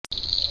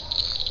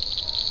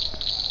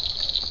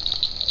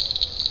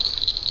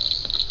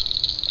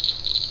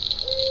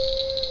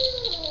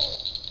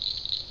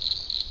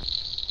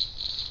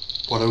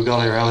we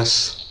got here,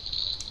 Alice?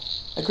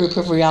 A group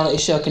of reality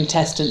show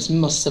contestants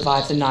must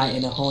survive the night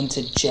in a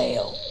haunted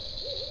jail.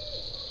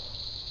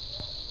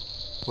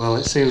 Well,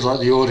 it seems like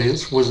the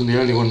audience wasn't the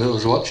only one that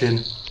was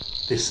watching.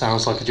 This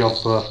sounds like a job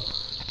for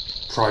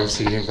crime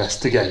scene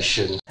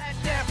investigation.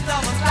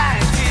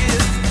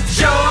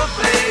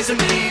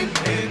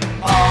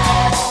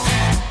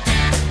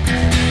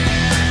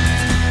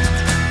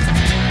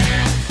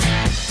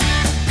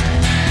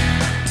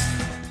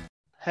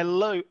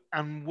 Hello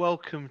and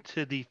welcome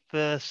to the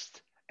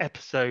first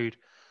episode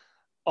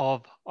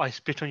of I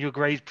Spit on Your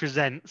Grave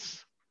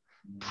presents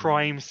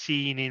Crime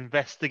Scene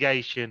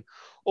Investigation,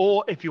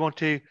 or if you want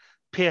to,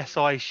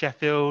 PSI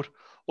Sheffield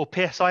or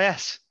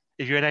PSIS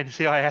if you're an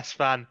NCIS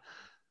fan.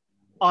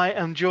 I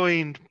am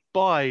joined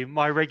by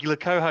my regular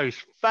co-host,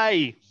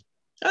 Faye.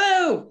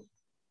 Hello!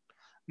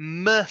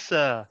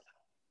 Mercer.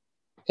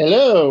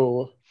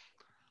 Hello.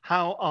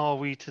 How are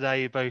we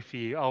today, both of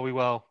you? Are we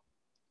well?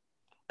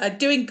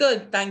 Doing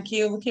good, thank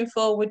you. Looking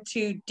forward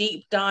to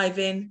deep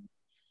diving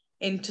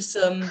into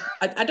some,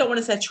 I don't want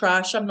to say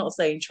trash, I'm not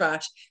saying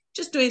trash,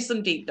 just doing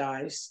some deep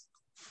dives.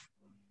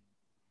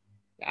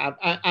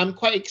 I'm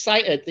quite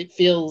excited. It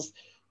feels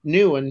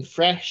new and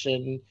fresh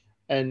and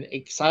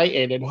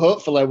exciting, and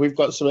hopefully we've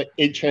got something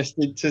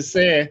interesting to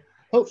say.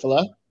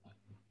 Hopefully.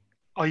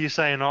 Are you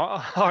saying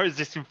our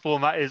existing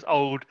format is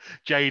old,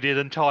 jaded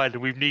and tired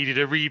and we've needed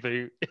a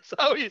reboot? Is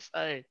that what you're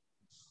saying?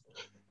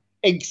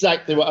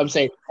 Exactly what I'm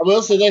saying. I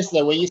will say this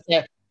though, when you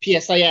say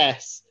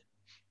PSIS,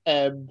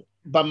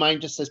 my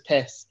mind just says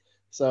piss.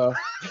 So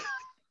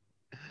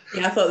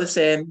Yeah, I thought the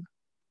same.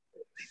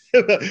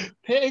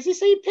 Is he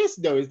saying piss?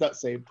 No, he's not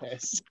saying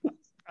piss.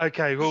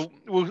 Okay, well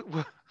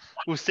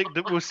we'll stick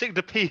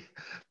to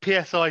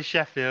PSI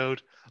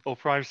Sheffield or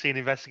Crime Scene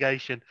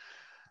Investigation.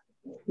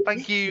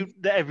 Thank you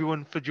to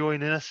everyone for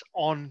joining us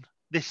on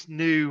this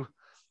new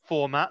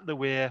format that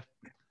we're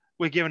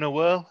giving a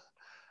whirl.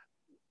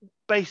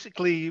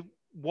 Basically,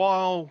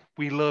 while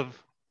we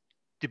love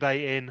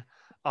debating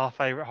our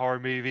favourite horror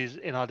movies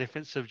in our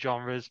different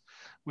subgenres,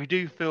 we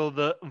do feel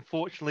that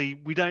unfortunately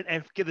we don't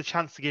ever get the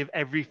chance to give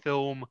every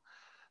film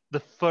the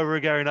thorough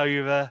going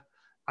over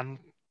and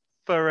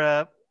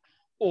thorough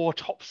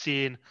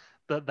autopsying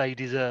that they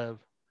deserve.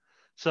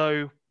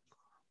 So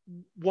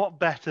what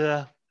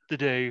better to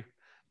do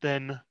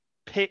than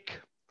pick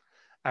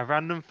a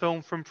random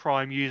film from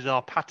Prime, use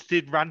our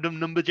patented random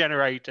number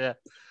generator,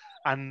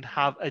 and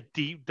have a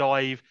deep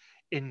dive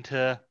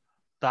into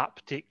that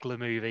particular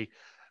movie.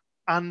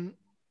 And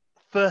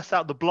first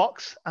out the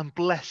blocks, and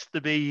blessed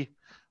to be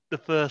the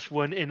first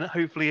one in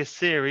hopefully a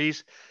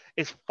series,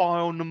 is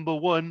file number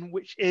 1,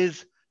 which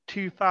is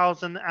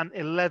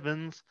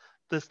 2011's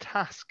The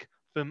Task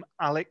from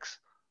Alex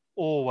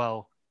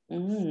Orwell.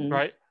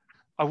 Right?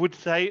 I would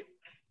say,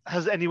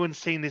 has anyone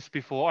seen this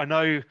before? I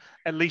know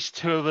at least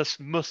 2 of us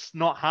must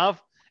not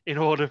have, in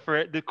order for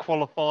it to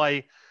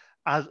qualify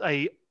as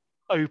a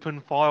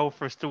open file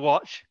for us to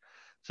watch.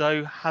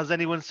 So has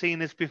anyone seen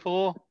this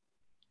before?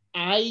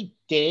 I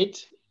did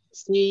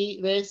see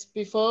this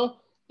before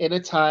in a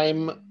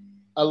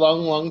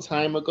long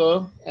time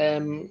ago.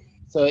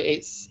 So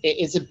it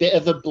is a bit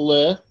of a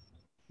blur.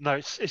 No,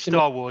 it's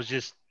Star Wars.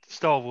 Just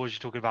Star Wars you're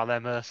talking about there,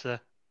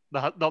 Mercer.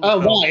 Not the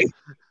Oh, film. right.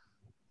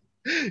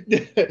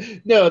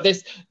 No,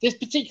 this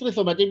particular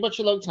film I did watch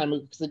a long time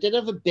ago because I did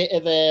have a bit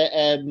of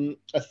a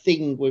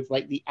thing with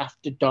like the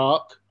After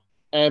Dark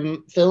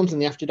films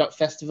and the After Dark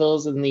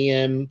festivals, and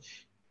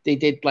they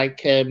did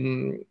like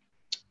 8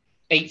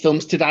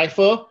 films to die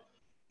for.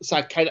 So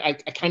I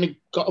kind of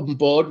got on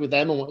board with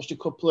them and watched a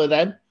couple of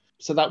them.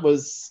 So that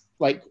was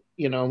like,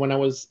 you know, when I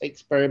was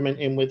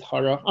experimenting with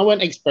horror. I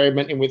wasn't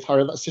experimenting with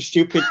horror. That's a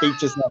stupid thing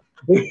to say.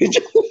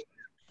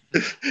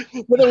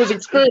 When I was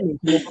experimenting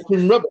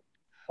with rubber.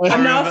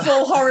 I'm now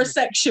full horror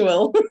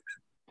sexual.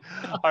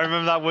 I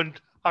remember that one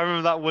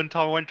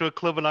time I went to a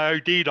club and I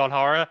OD'd on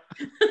horror.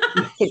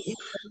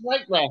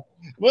 Right there.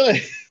 Well,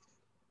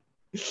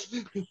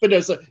 but no,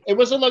 so it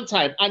was a long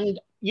time. And,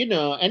 you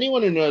know,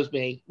 anyone who knows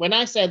me, when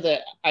I said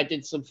that I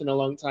did something a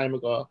long time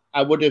ago,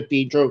 I would have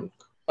been drunk.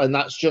 And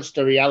that's just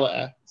a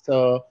reality.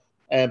 So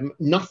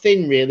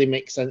nothing really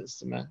makes sense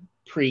to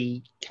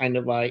me kind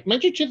of like,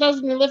 imagine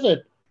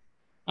 2011.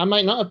 I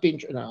might not have been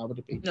drunk. No, I would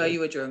have been drunk. No,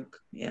 you were drunk.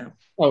 Yeah.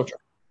 Oh,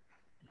 drunk.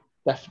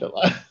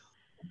 Definitely.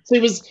 So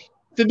it was,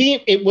 for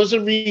me, it was a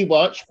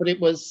rewatch, but it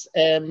was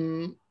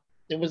an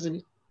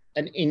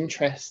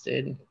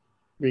interesting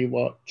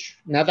rewatch.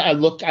 Now that I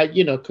look at,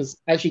 you know, because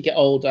as you get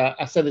older,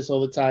 I say this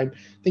all the time,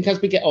 I think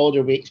as we get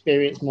older, we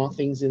experience more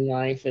things in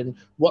life and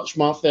watch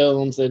more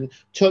films and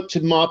talk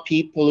to more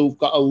people who've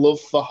got a love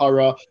for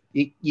horror.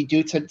 You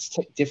do tend to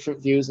take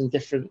different views and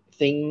different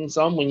things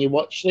on when you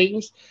watch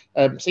things.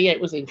 So yeah,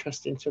 it was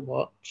interesting to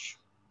watch.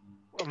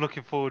 I'm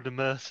looking forward to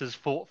Mercer's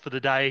Thought for the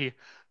Day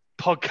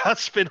podcast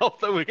spin-off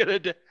that we're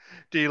going to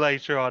do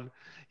later on.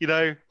 You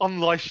know, on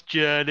life's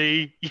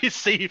journey, you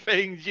see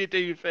things, you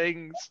do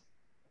things.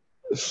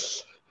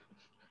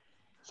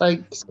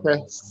 Thanks,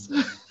 Chris.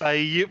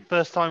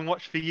 First time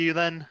watch for you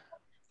then?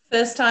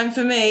 First time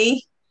for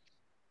me.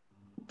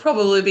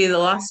 probably be the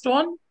last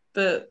one,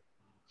 but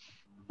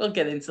we'll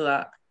get into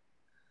that.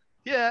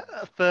 Yeah,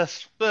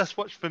 first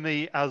watch for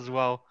me as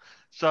well.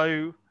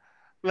 So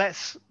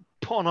let's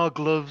put on our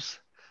gloves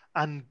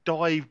and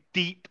dive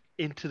deep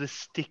into the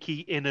sticky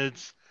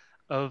innards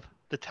of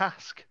the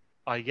task,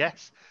 I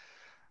guess.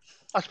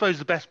 I suppose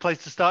the best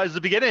place to start is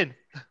the beginning.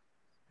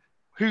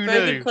 Who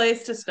Very knew? good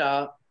place to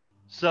start.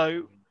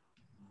 So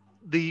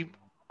the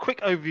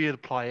quick overview of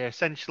the play,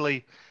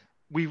 essentially,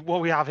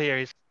 what we have here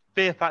is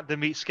fear factor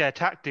meets scare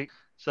tactic.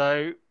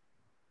 So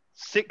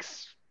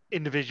 6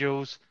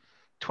 individuals,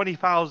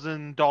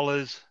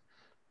 $20,000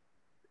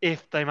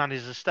 if they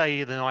manage to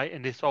stay the night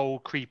in this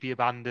old creepy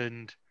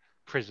abandoned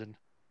prison.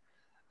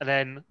 And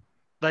then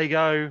they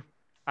go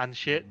and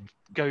shit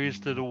goes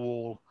to the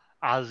wall,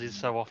 as is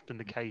so often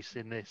the case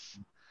in this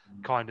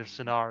kind of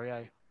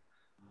scenario.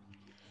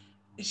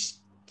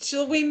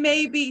 Shall we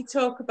maybe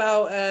talk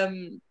about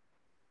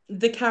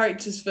the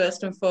characters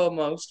first and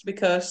foremost?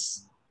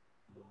 Because,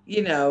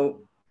 you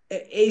know,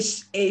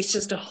 it's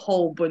just a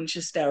whole bunch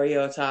of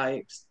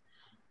stereotypes.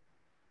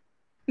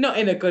 Not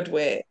in a good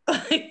way.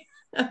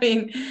 I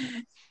mean,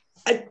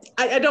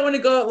 I don't want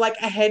to go like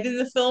ahead in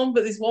the film,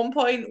 but there's one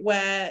point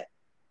where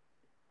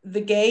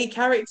the gay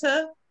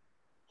character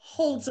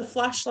holds a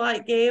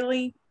flashlight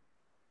gaily,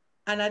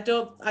 and I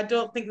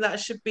don't think that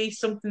should be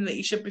something that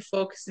you should be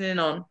focusing in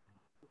on.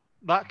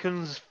 That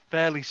comes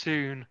fairly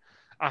soon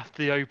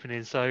after the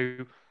opening, so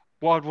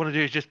what I'd want to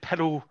do is just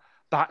pedal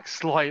back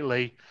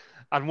slightly.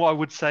 And what I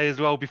would say as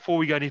well, before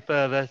we go any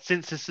further,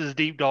 since this is a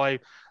deep dive,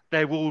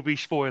 there will be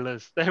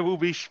spoilers. There will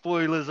be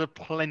spoilers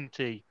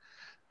aplenty.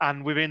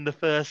 And within the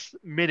first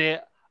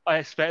minute, I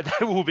expect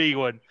there will be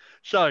one.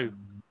 So,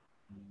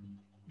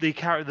 the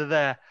character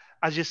there,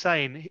 as you're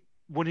saying,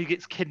 when he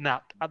gets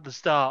kidnapped at the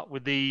start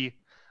with the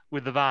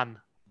van.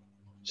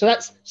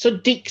 So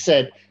Dick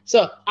said.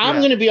 So I'm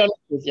Yeah. going to be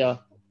honest with you.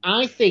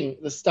 I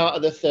think the start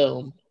of the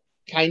film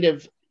kind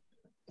of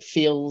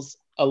feels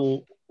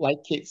like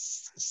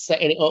it's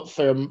setting it up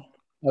for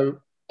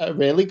a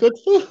really good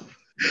film,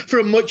 for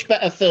a much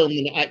better film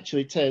than it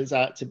actually turns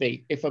out to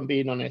be, if I'm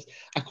being honest.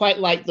 I quite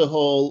like the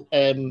whole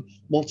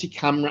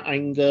multi-camera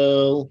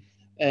angle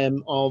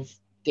of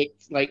Dick,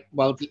 like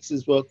while Dix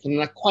is working,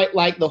 and I quite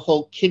like the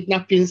whole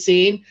kidnapping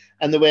scene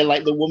and the way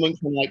like the woman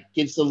can like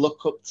gives a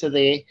look up to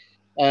the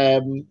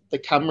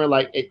camera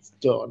like it's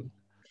done.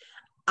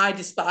 I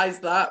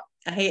despised that.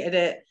 I hated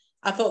it.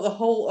 I thought the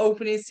whole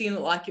opening scene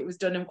looked like it was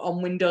done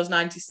on Windows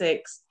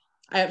 96.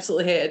 I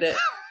absolutely hated it.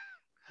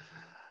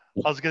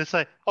 I was going to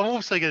say, I'm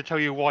also going to tell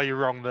you why you're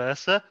wrong there,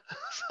 sir.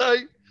 So,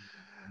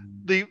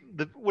 the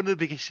one of the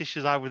biggest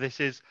issues I have with this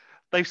is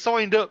they've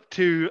signed up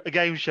to a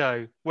game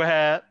show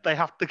where they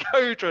have to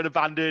go to an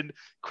abandoned,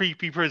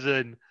 creepy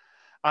prison.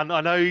 And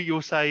I know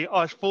you'll say,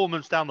 oh, it's 4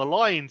 months down the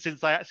line since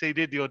they actually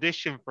did the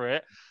audition for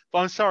it. But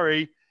I'm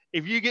sorry,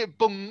 if you get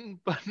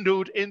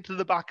bundled into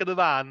the back of the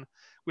van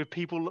with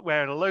people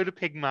wearing a load of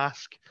pig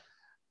mask,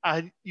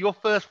 and your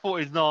first thought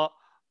is not,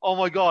 oh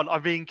my God,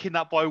 I'm being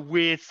kidnapped by a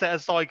weird set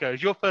of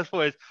psychos. Your first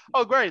thought is,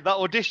 oh great, that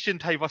audition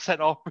tape I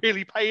sent off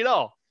really paid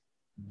off.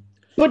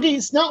 But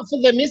it's not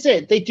for them, is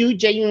it? They do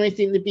genuinely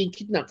think they're being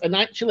kidnapped. And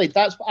actually,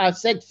 that's what I've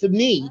said. For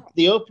me,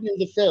 the opening of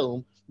the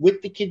film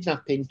with the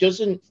kidnapping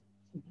doesn't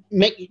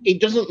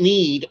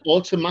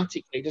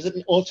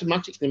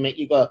automatically make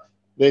you go,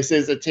 this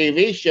is a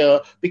TV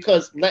show.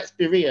 Because let's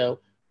be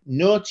real,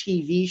 no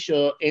TV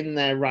show in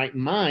their right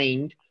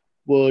mind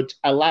would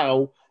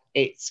allow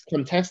its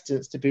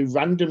contestants to be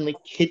randomly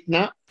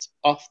kidnapped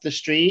off the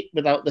street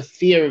without the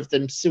fear of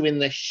them suing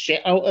the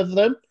shit out of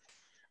them.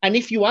 And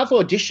if you have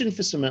auditioned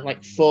for something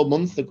like 4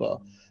 months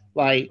ago,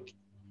 like,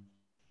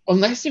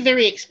 unless they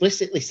very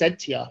explicitly said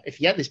to you, if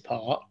you get this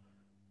part,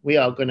 we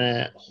are going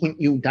to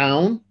hunt you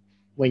down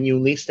when you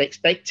least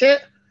expect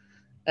it,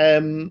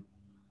 then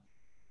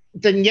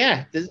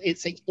yeah,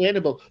 it's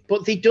explainable.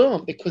 But they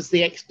don't, because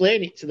they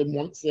explain it to them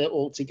once they're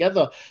all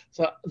together.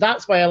 So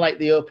that's why I like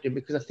the opening,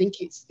 because I think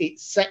it's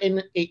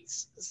setting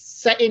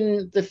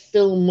the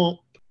film up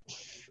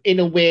in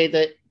a way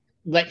that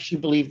lets you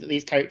believe that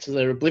these characters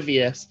are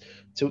oblivious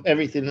to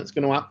everything that's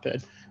going to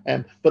happen.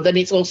 But then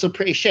it's also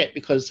pretty shit,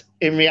 because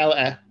in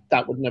reality,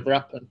 that would never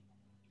happen.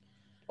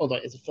 Although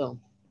it is a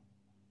film.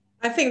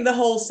 I think the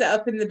whole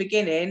setup in the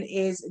beginning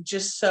is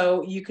just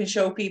so you can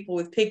show people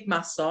with pig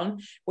masks on,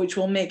 which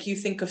will make you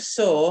think of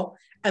Saw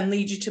and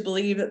lead you to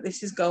believe that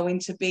this is going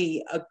to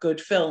be a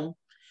good film,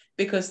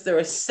 because there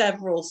are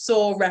several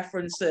Saw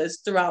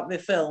references throughout the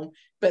film.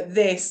 But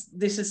this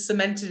is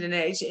cemented in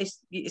it.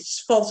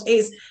 It's false.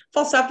 It's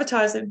false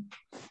advertising.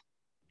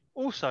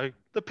 Also,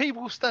 the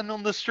people standing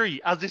on the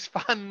street as this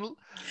fan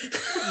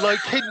like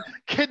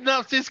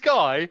kidnaps this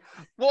guy,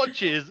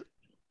 watches,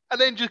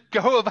 and then just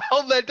go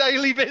about their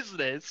daily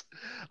business.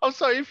 I'm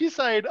sorry, if you're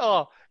saying,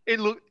 oh, it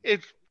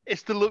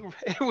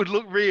would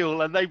look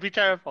real and they'd be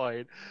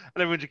terrified,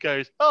 and everyone just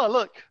goes, oh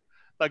look,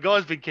 that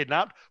guy's been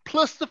kidnapped.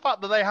 Plus the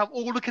fact that they have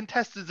all the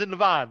contestants in the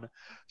van.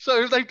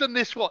 So they've done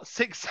this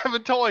 6,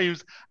 7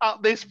 times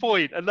at this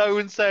point, and no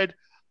one said,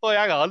 oh,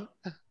 hang on,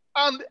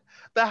 and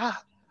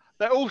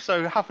they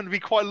also happen to be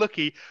quite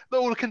lucky that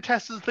all the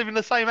contestants live in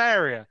the same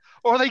area,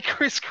 or are they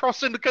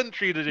crisscrossing the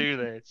country to do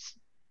this?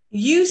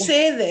 You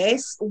say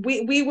this.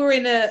 We were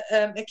in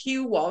a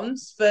queue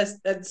once for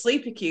a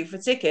sleeper queue for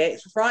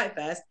tickets for Fright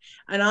Fest,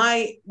 and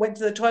I went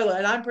to the toilet,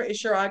 and I'm pretty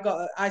sure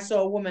I saw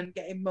a woman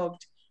getting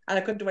mugged, and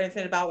I couldn't do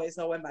anything about it,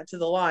 so I went back to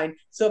the line.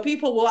 So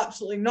people will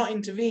absolutely not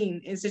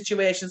intervene in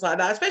situations like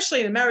that,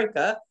 especially in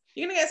America.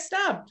 You're gonna get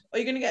stabbed or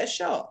you're gonna get a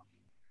shot.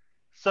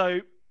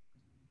 So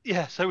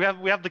yeah, so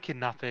we have the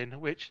kidnapping,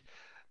 which,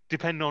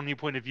 depending on your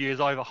point of view, is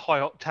either high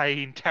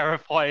octane,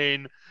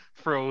 terrifying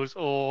thrills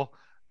or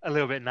a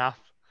little bit naff.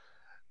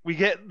 We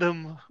get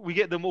them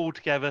all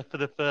together for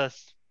the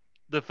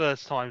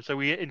first time. So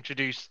we get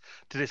introduced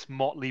to this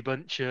motley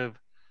bunch of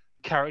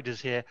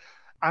characters here,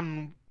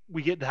 and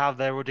we get to have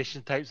their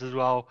audition tapes as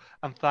well.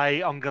 And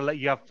Faye, I'm gonna let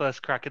you have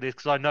first crack at this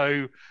because I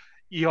know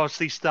you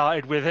obviously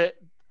started with it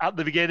at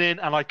the beginning,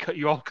 and I cut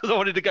you off because I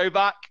wanted to go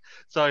back.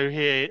 So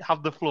here,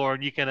 have the floor,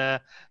 and you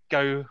can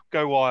go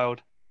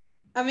wild.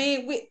 I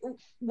mean,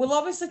 we'll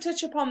obviously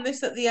touch upon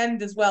this at the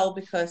end as well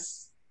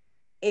because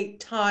it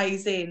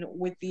ties in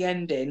with the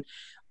ending.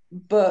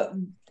 But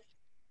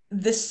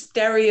the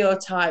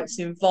stereotypes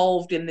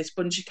involved in this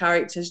bunch of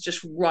characters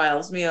just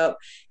riles me up.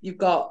 You've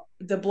got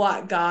the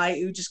black guy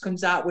who just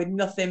comes out with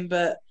nothing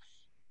but,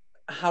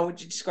 how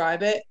would you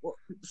describe it?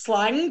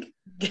 Slang?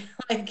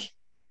 Like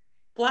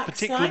black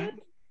slang?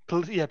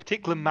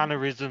 Particular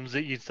mannerisms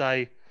that you'd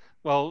say,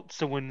 well,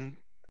 someone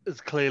has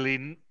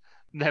clearly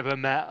never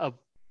met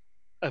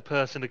a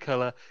person of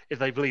colour if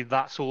they believe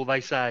that's all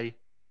they say.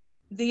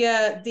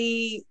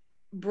 The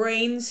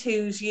Brains,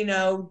 who's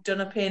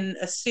done up in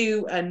a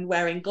suit and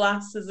wearing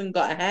glasses and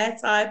got a hair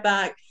tied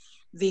back,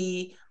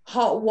 the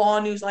hot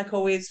one who's like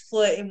always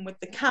flirting with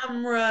the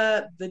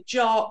camera, the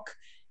jock,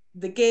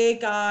 the gay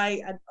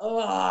guy, and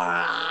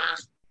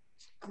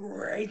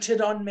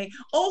grated on me.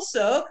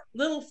 Also,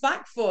 little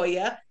fact for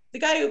you, the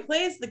guy who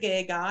plays the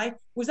gay guy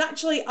was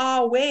actually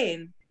R.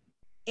 Wayne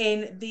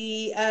in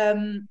the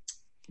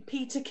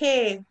Peter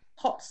Kay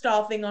pop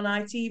star thing on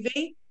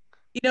ITV.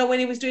 When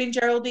he was doing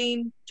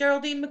Geraldine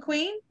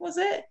McQueen, was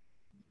it?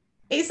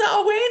 Is that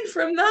a Wayne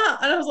from that?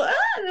 And I was like,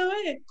 no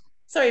way.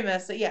 Sorry,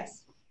 Mercer.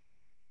 Yes.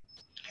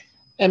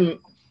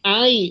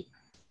 I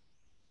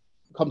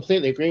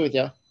completely agree with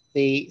you.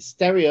 The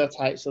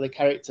stereotypes of the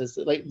characters,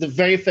 like the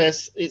very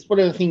first, it's one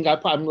of the things I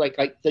put. I'm like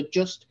the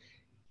just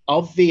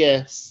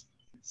obvious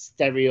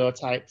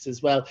stereotypes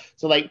as well.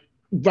 So like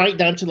right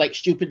down to like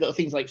stupid little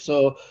things like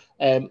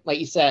like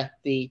you said,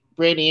 the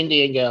brainy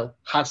Indian girl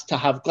has to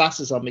have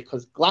glasses on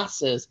because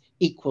glasses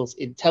equals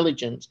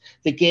intelligence.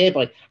 The gay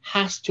boy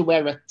has to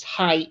wear a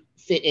tight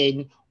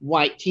fitting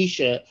white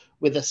t-shirt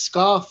with a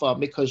scarf on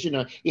because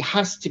he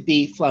has to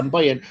be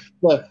flamboyant.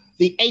 But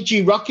the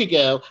edgy rocker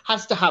girl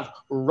has to have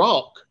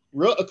rock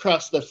wrote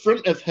across the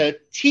front of her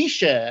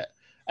t-shirt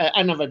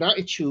and have an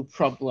attitude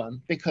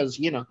problem because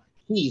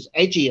he's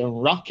edgy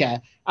and rocker.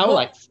 I was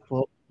like,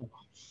 fuck.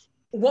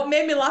 What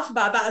made me laugh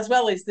about that as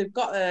well is they've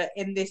got her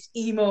in this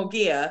emo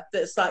gear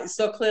that's like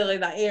so clearly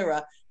that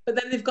era, but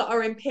then they've got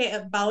her in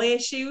patent ballet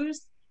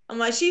shoes. I'm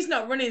like, she's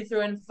not running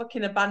through a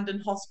fucking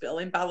abandoned hospital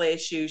in ballet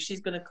shoes.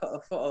 She's gonna cut her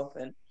foot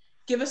open.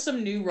 Give us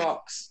some new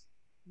rocks.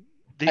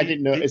 I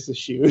didn't notice the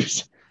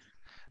shoes.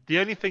 The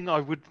only thing I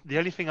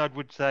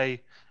would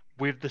say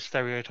with the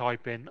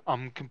stereotyping,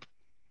 I'm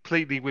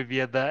completely with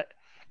you that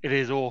it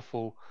is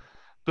awful.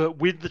 But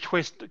with the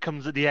twist that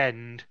comes at the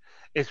end,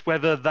 it's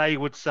whether they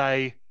would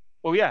say,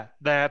 well, yeah,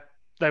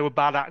 they were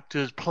bad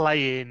actors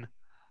playing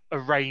a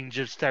range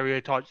of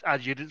stereotypes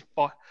as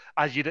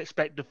you'd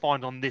expect to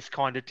find on this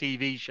kind of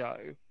TV show.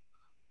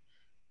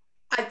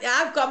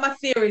 I've got my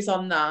theories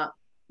on that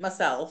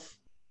myself.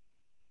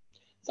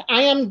 So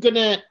I am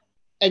gonna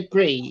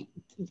agree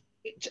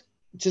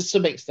to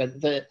some extent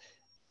that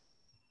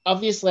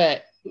obviously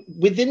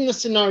within the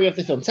scenario of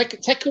the film,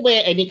 take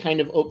away any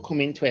kind of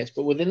upcoming twist,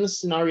 but within the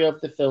scenario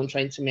of the film,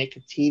 trying to make a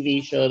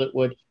TV show that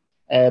would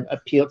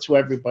appeal to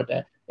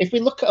everybody. If we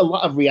look at a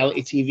lot of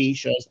reality TV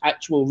shows,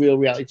 actual real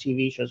reality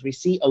TV shows, we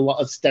see a lot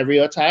of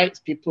stereotypes.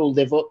 People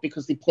live up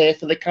because they play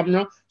for the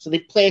camera. So they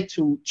play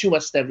to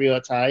a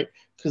stereotype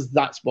because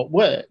that's what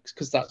works,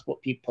 because that's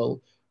what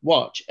people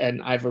watch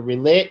and either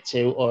relate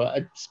to or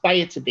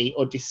aspire to be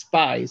or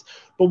despise.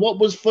 But what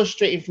was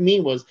frustrating for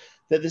me was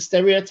that the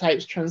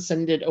stereotypes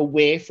transcended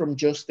away from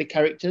just the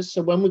characters.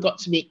 So when we got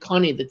to meet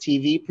Connie, the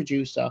TV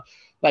producer,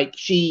 like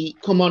she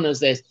come on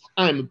as this,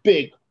 I'm a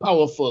big,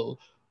 powerful,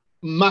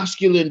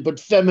 masculine but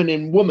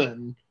feminine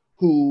woman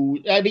who,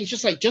 and it's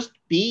just like, just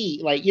be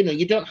like,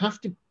 you don't have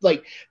to,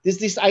 like, there's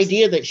this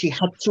idea that she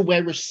had to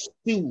wear a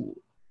suit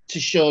to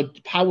show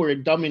power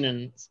and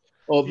dominance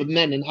over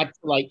men and had to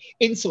like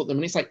insult them.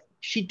 And it's like,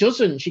 she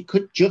doesn't, she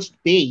could just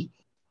be.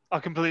 You're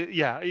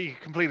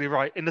completely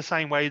right. In the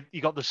same way,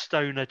 you got the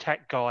stoner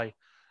tech guy,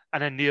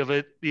 and then the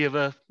other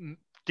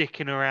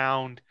dicking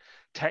around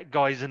tech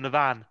guys in the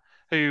van,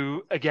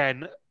 who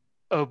again,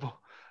 a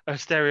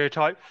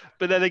stereotype.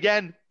 But then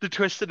again, the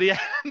twist at the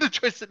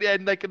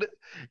end, they could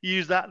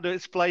use that to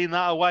explain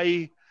that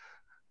away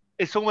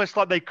it's almost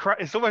like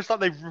it's almost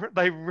like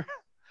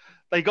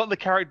they got the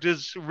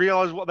characters,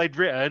 realized what they'd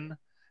written,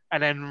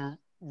 and then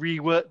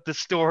reworked the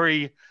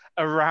story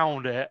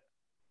around it.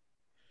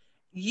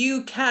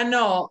 You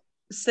cannot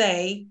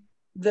say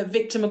that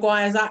Victor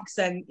Maguire's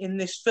accent in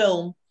this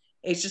film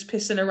is just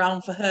pissing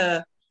around for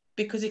her,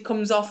 because he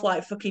comes off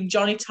like fucking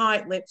Johnny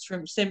Tightlips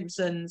from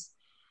Simpsons.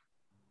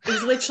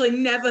 He's literally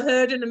never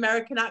heard an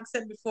American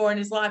accent before in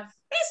his life.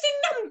 It's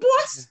in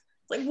boss.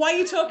 It's like, why are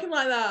you talking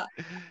like that?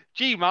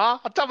 Gee, Ma,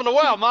 I'm having a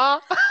while, Ma.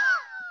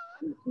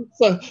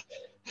 So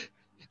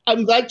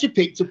I'm glad you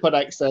picked up on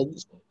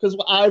accents, because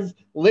what I've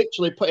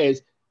literally put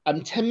is,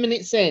 I'm 10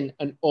 minutes in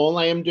and all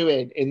I am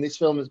doing in this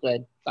film is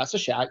going, that's a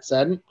shit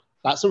accent.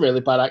 That's a really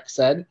bad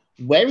accent.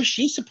 Where is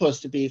she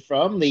supposed to be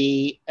from?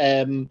 The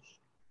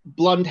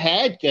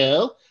blonde-haired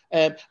girl.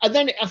 And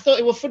then I thought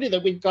it was funny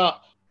that we've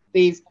got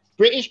these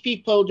British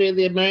people doing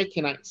the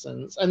American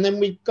accents, and then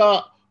we've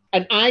got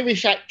an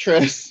Irish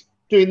actress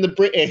doing the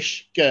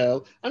British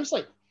girl. I'm just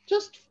like,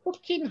 just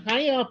fucking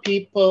hire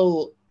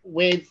people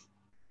with,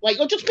 like,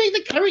 or just make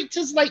the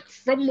characters like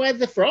from where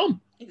they're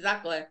from.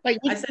 Exactly. Like,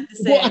 I said the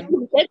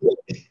same.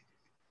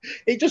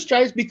 It just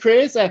drives me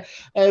crazy.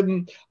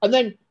 And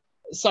then,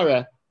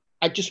 sorry,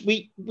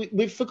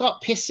 we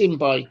forgot Pissing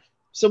Boy.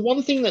 So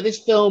one thing that this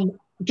film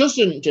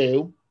doesn't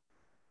do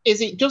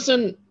is it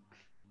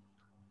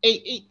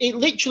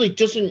literally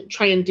doesn't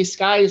try and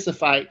disguise the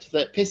fact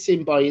that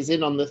Pissing Boy is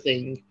in on the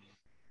thing.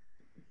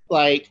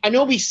 Like, I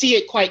know we see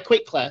it quite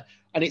quickly,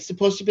 and it's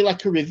supposed to be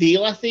like a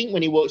reveal, I think,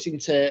 when he walks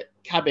into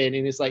cabin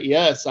and he's like,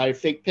 yes, I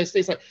think Pissing.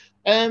 It's like,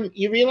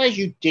 you realise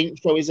you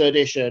didn't show his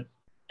audition.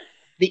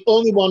 The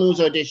only one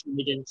whose audition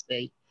we didn't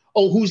see,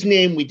 or whose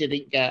name we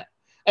didn't get.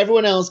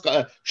 Everyone else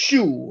got a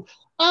shoe.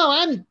 Oh,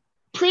 I'm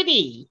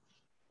pretty.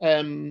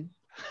 Are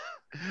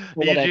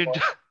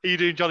you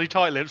doing Johnny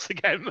Tightlips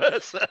again,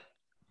 Mercer?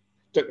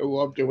 Don't know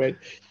what I'm doing.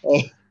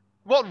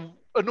 What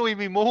annoyed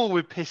me more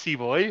with Pissy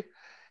Boy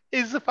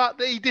is the fact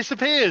that he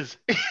disappears.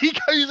 He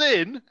goes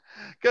in,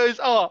 goes,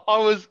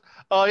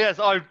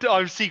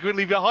 I'm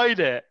secretly behind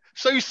it.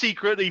 So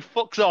secretly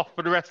fucks off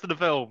for the rest of the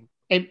film.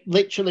 It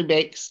literally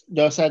makes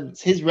no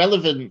sense. His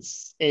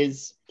relevance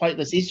is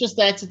pointless. He's just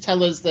there to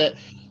tell us that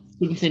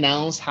something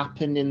else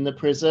happened in the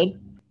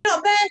prison.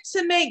 Not there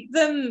to make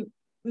them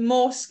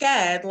more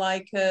scared,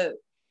 like,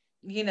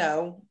 you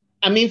know.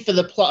 I mean, for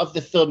the plot of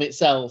the film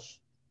itself,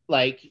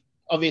 like,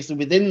 obviously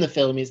within the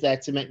film, he's there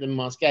to make them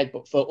more scared.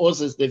 But for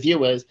us as the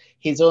viewers,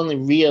 his only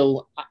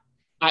real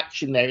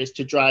action there is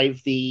to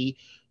drive the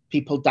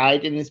people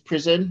died in this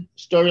prison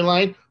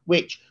storyline,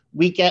 which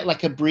we get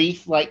like a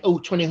brief, like,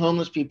 20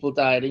 homeless people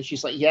died. And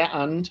she's like, yeah,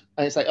 and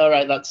it's like, all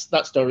right,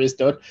 that story is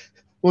done.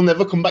 We'll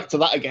never come back to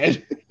that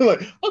again.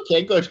 Like,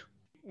 okay, good.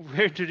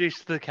 We're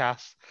introduced to the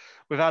cast.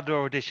 We've had the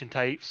audition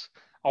tapes.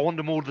 I want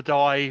them all to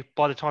die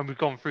by the time we've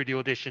gone through the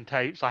audition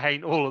tapes. I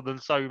hate all of them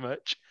so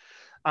much.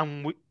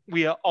 And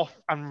we are off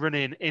and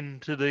running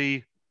into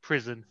the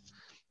prison.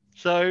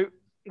 So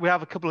we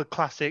have a couple of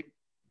classic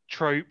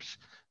tropes.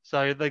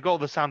 So they got all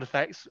the sound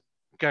effects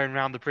going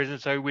around the prison,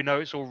 so we know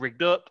it's all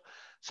rigged up,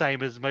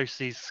 same as most of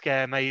these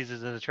scare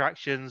mazes and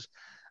attractions.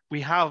 We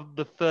have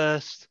the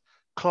first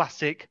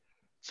classic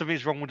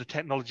something's wrong with the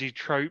technology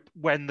trope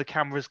when the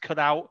camera's cut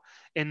out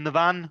in the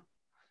van.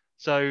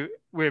 So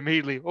we're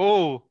immediately,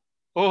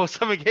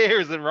 something here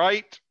isn't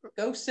right.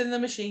 Ghost in the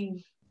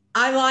machine.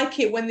 I like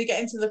it when they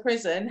get into the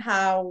prison,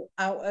 how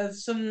out of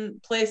some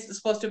place that's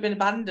supposed to have been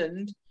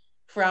abandoned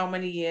for how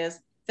many years,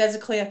 there's a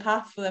clear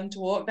path for them to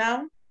walk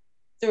down.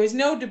 There is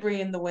no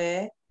debris in the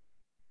way.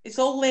 It's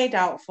all laid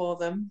out for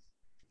them.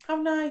 How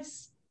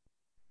nice.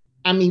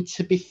 I mean,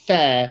 to be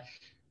fair,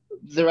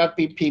 there have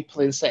been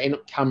people in setting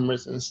up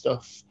cameras and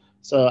stuff.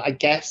 So I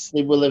guess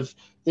they've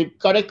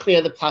got to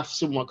clear the path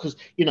somewhat, because,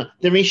 you know,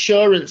 their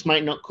insurance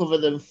might not cover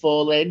them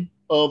falling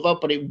over,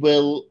 but it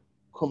will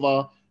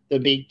cover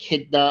them being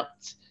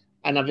kidnapped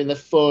and having their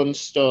phone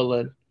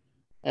stolen.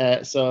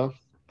 Mate,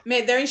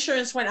 their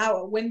insurance went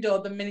out a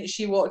window the minute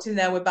she walked in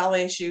there with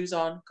ballet shoes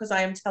on, because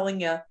I am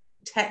telling you,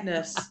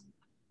 tetanus.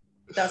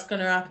 That's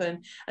going to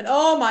happen. And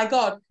oh my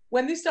God,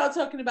 when they start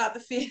talking about the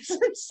fears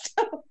and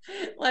stuff,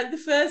 like the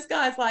first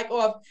guy's like,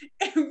 rather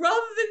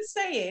than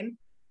saying,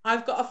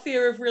 I've got a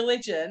fear of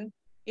religion,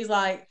 he's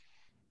like,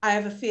 I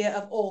have a fear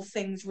of all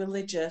things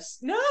religious.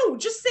 No,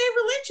 just say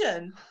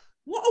religion.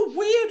 What a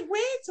weird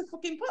way to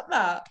fucking put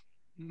that.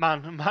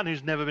 Man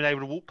who's never been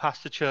able to walk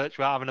past the church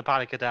without having a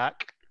panic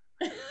attack.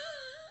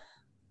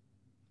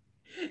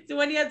 So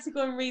when you had to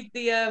go and read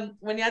the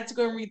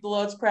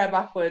Lord's Prayer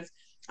backwards,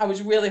 I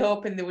was really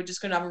hoping they were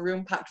just going to have a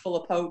room packed full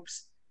of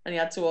popes, and you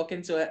had to walk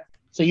into it.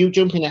 So you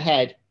jumping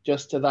ahead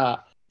just to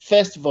that.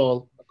 First of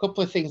all, a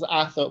couple of things that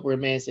I thought were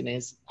amazing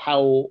is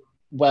how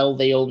well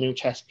they all knew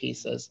chess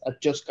pieces.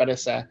 I've just got to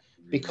say,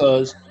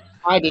 because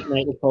I didn't know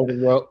it was called a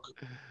rook.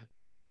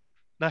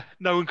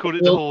 No one called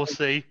it the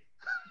horsey.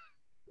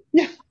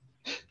 Yeah.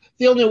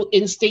 They all knew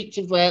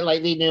instinctively,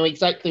 like they knew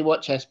exactly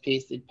what chess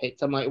piece they'd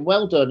picked. I'm like,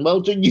 well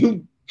done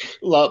you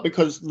lot,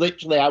 because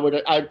literally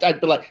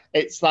I'd be like,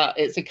 it's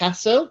a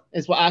castle,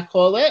 is what I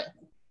call it.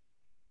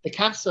 The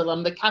castle,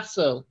 I'm the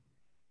castle.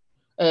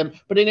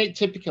 But in it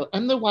typical,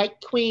 I'm the White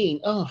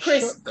Queen. Oh,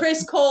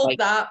 Chris called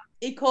that.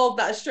 He called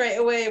that straight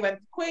away. He went,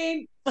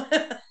 Queen.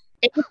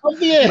 It was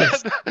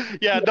obvious.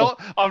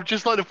 I'd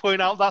just like to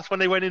point out that's when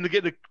they went in to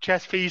get the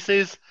chess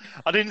pieces.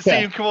 I didn't see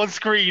him come on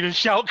screen and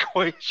shout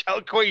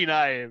Queen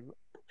at him.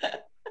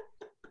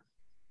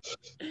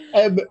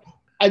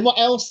 And what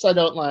else I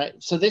don't like?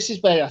 So this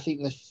is where I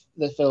think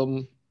the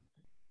film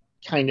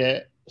kind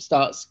of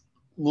starts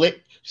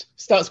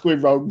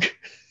going wrong.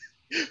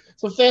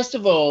 So first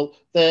of all,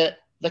 the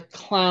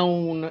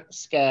clown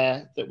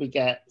scare that we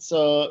get.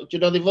 So,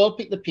 they've all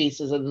picked the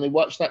pieces and they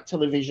watch that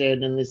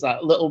television and there's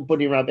that little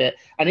bunny rabbit.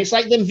 And it's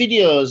like them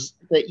videos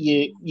that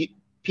you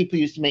people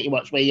used to make you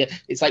watch where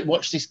it's like,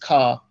 watch this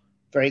car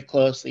very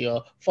closely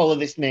or follow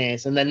this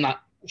maze. And then that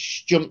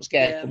jump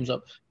scare comes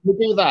up. We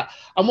do that.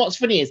 And what's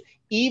funny is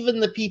even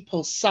the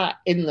people sat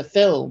in the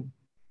film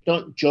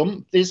don't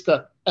jump. They just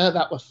go, oh,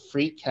 that was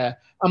freak hair.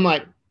 I'm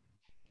like,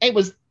 it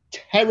was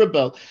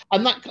terrible.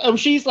 And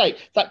she's like,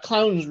 that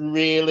clown's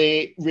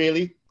really,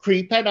 really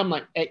creepy. And I'm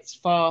like, it's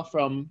far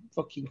from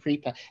fucking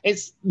creepy.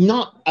 It's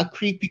not a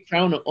creepy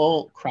clown at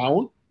all.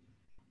 Crown.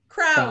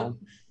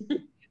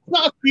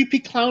 Not a creepy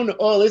clown at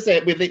all, is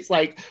it? With its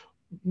like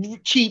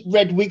cheap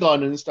red wig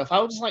on and stuff. I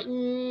was just like,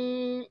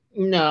 no,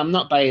 I'm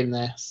not buying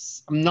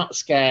this. I'm not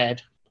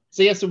scared.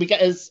 So yeah, so we get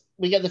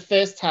the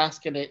first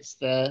task, and it's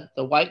the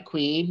White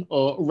Queen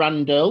or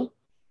Randall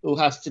who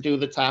has to do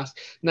the task.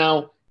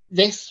 Now,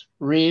 this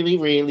really,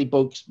 really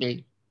bugs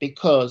me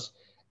because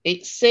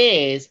it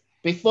says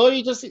before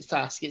he does its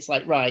task, it's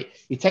like, right,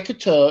 you take a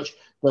torch,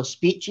 they'll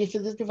speak to you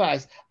through the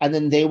device, and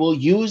then they will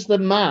use the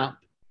map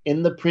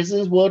in the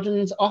prison's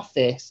warden's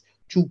office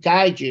to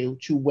guide you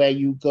to where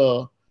you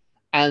go.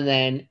 And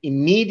then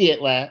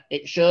immediately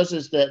it shows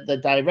us that the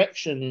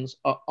directions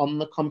are on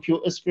the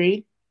computer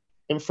screen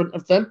in front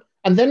of them.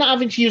 And they're not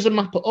having to use a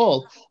map at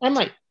all. I'm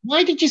like,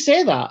 why did you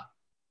say that?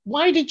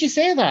 Why did you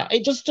say that?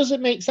 It just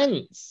doesn't make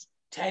sense.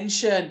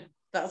 Tension.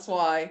 That's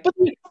why. But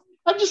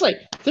I'm just like,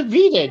 they're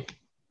reading.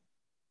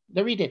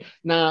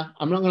 Nah,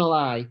 I'm not going to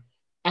lie.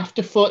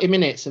 After 40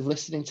 minutes of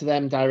listening to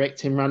them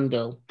directing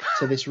Randall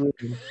to this room,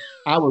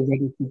 I was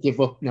ready to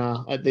give up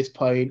now at this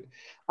point.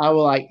 I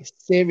was like,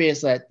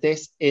 seriously,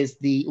 this is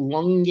the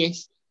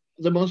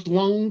most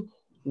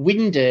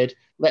long-winded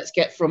let's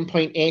get from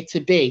point A to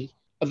B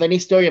of any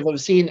story I've ever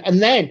seen.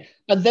 And then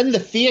the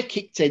fear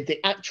kicked in,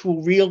 the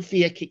actual real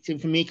fear kicked in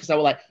for me because I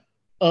was like,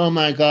 oh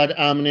my God,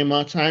 how many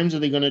more times are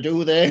they going to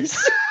do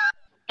this?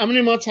 How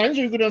many more times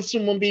are we going to have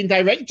someone being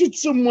directed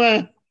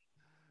somewhere?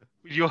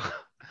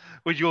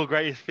 Would your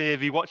greatest fear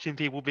be watching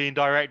people being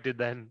directed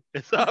then?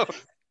 So...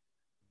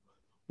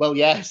 Well,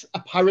 yes,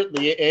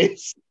 apparently it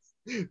is.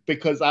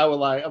 Because I was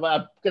like, I'm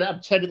going to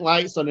have turning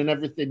lights on and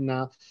everything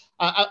now.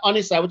 I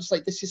honestly, I was just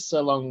like, this is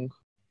so long.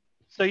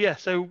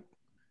 So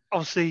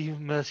obviously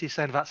Mercy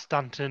saying about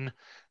Stanton,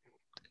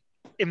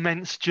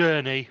 immense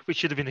journey, which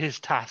should have been his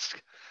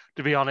task,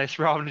 to be honest,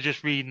 rather than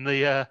just reading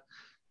the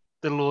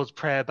Lord's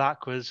Prayer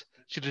backwards.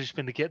 Should have just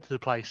been to get to the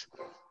place.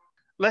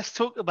 Let's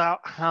talk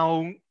about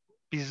how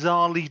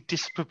bizarrely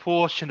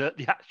disproportionate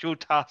the actual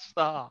tasks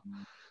are.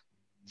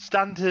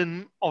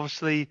 Stanton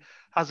obviously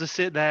has to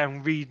sit there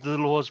and read the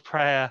Lord's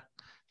Prayer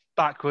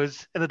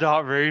backwards in a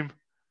dark room.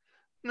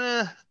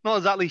 Nah, not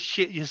exactly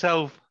shit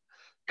yourself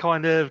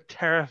kind of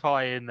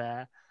terrifying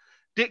there.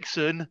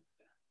 Dixon,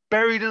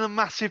 buried in a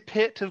massive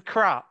pit of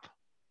crap.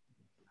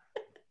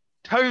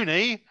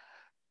 Tony,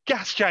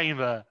 gas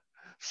chamber.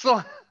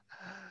 And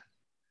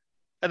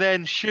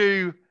then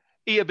Shu,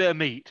 eat a bit of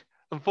meat.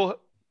 And for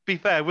be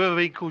fair, with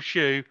being called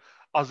Shu,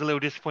 I was a little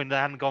disappointed they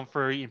hadn't gone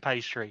for eating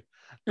pastry.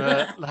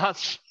 But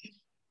that's...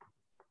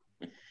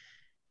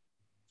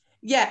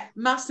 Yeah,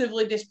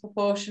 massively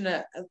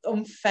disproportionate,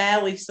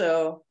 unfairly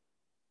so.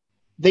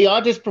 They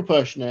are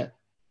disproportionate,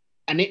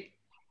 and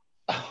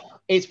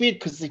it's weird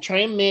because they try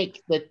and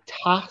make the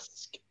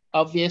task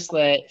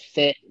obviously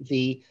fit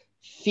the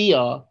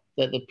fear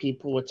that the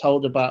people were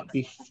told about,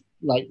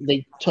 like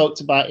they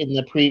talked about in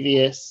the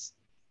previous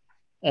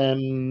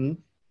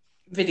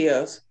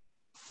videos.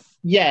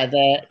 Yeah,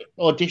 their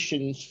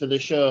auditions for the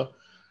show,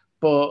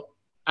 but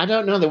I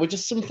don't know. There was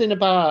just something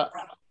about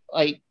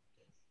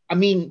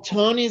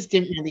Tony's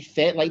didn't really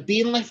fit. Like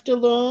being left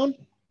alone,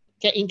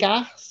 getting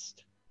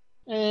gassed.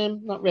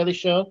 Not really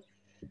sure.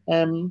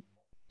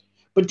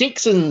 But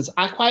Dixon's,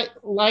 I quite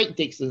like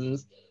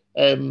Dixon's.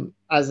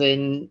 As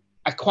in,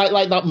 I quite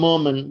like that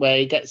moment where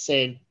he gets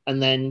in,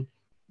 and then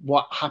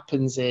what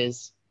happens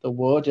is the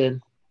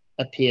warden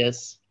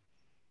appears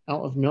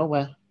out of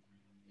nowhere.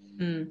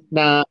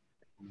 Now,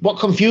 what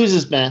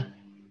confuses me,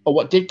 or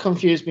what did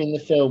confuse me in the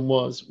film,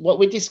 was what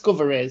we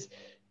discover is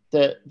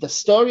that the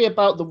story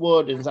about the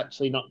warden is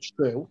actually not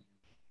true.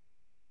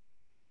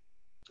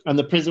 And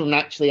the prison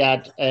actually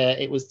had,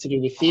 it was to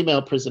do with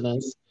female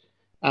prisoners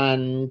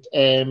and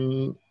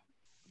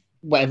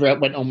whatever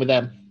went on with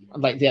them.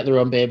 Like they had their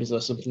own babies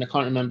or something. I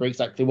can't remember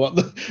exactly what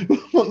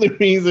the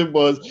reason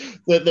was.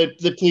 That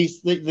the police,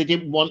 they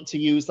didn't want to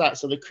use that.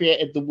 So they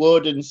created the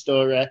warden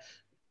story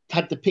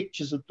had the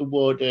pictures of the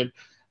warden.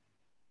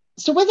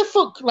 So where the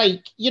fuck,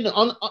 like, you know,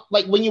 on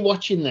like when you're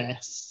watching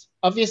this,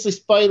 obviously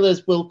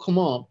spoilers will come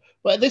up,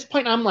 but at this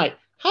point I'm like,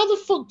 how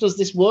the fuck does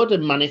this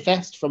warden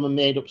manifest from a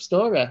made-up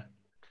story?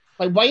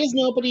 Like, why is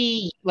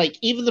nobody, like,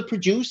 even the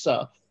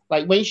producer,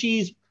 like, when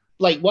she's,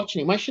 like,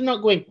 watching it, why is she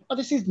not going, oh,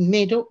 this is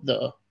made up,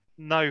 though?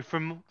 No,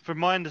 from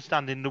my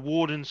understanding, the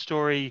warden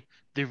story,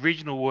 the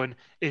original one,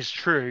 is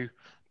true,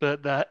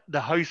 but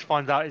the host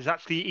finds out is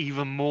actually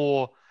even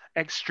more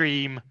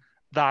extreme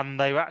than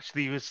they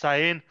actually were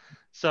saying.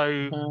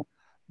 So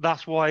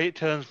that's why it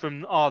turns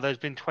from, oh, there's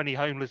been 20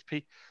 homeless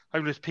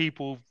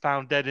people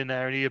found dead in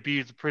there, and he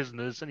abused the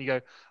prisoners, and you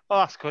go, oh,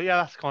 that's cool. Yeah,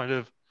 that's kind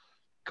of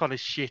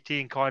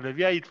shitty and kind of,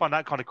 yeah, you'd find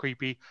that kind of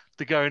creepy,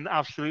 to go and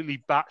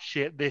absolutely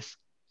batshit. This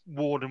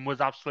warden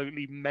was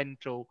absolutely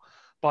mental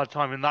by the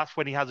time, and that's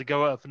when he has a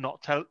go at her for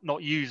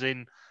not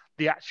using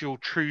the actual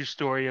true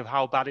story of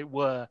how bad it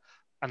were,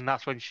 and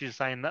that's when she's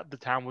saying that the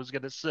town was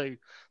going to sue.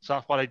 So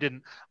that's why they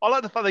didn't. I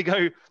like the fact they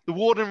go, the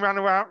warden ran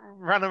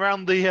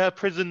around the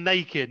prison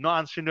naked, not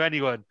answering to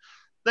anyone,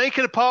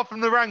 naked apart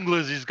from the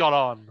Wranglers he's got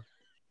on.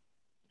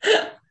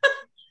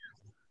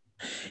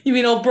 You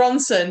mean old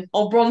Bronson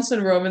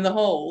roaming the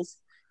halls?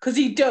 Because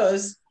he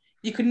does.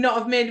 You could not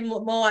have made him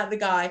look more like the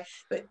guy.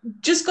 But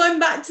just going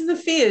back to the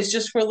fears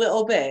just for a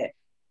little bit,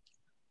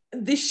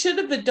 they should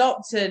have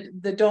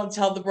adopted the don't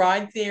tell the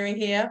bride theory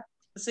here.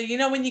 So, you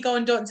know, when you go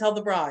and don't tell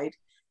the bride,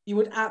 you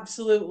would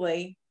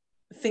absolutely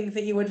think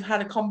that you would have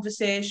had a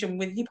conversation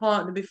with your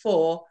partner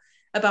before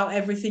about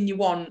everything you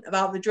want,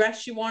 about the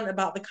dress you want,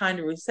 about the kind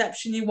of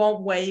reception you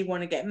want, where you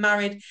want to get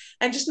married,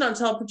 and just not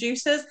tell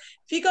producers.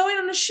 If you're going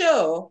on a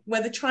show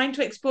where they're trying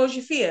to expose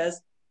your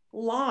fears,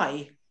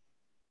 lie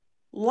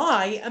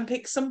and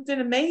pick something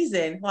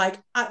amazing. Like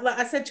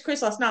I said to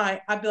Chris last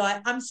night, I'd be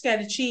like, I'm scared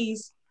of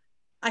cheese.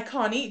 I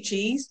can't eat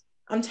cheese.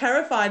 I'm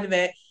terrified of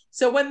it.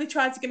 So when they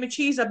tried to give me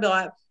cheese, I'd be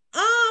like,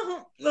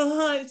 oh,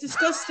 it's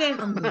disgusting.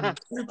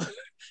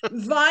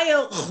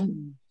 Vile.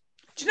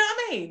 Do you know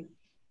what I mean?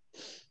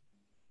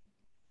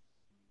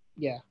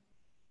 Yeah.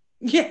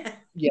 Yeah.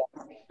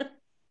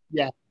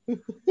 Yeah.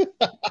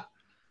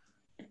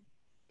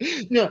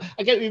 No,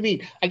 I get what you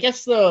mean. I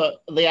guess the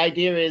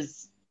idea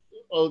is,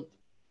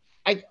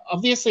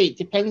 obviously it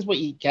depends what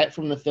you get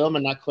from the film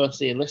and how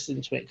closely you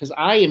listen to it. Because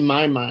I, in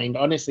my mind,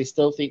 honestly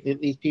still think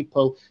that these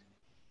people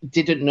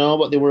didn't know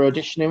what they were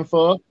auditioning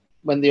for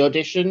when they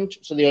auditioned.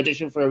 So they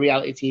auditioned for a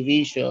reality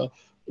TV show,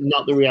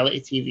 not the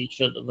reality TV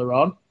show that they're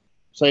on.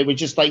 So it was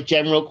just like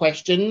general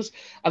questions.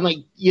 And like,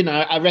 you know,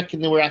 I reckon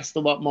they were asked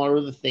a lot more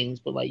other things,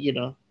 but like, you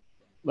know,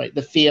 like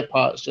the fear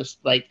part's just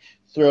like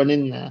thrown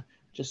in there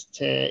just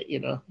to, you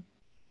know,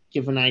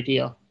 give an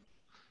idea.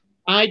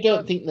 I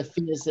don't think the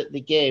fears that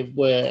they gave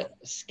were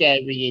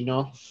scary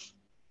enough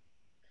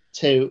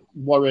to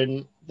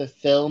warrant the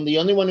film. The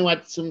only one who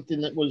had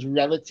something that was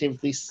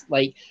relatively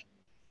like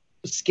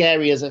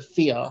scary as a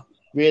fear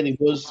really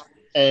was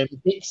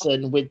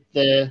Dixon, with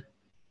the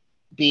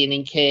being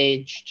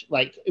encaged,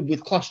 like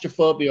with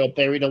claustrophobia or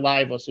buried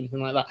alive or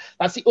something like that.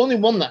 That's the only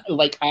one that,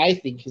 like, I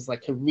think is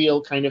like a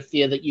real kind of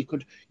fear that you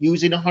could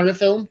use in a horror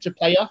film to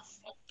play off.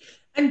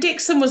 And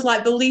Dixon was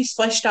like the least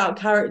fleshed out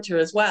character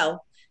as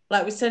well.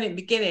 Like we said in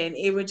the beginning,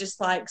 he was just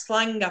like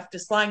slang after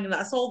slang, and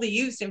that's all they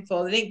used him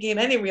for. They didn't give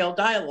him any real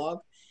dialogue.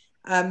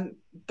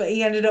 But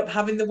he ended up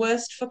having the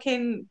worst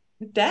fucking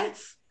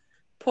death.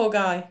 Poor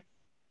guy.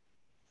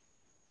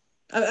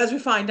 As we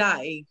find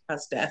out, he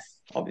has death,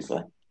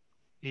 obviously.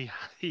 He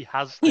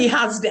has death. He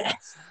has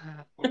death.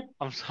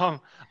 I'm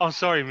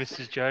sorry,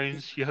 Mrs.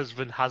 Jones. Your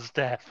husband has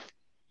death.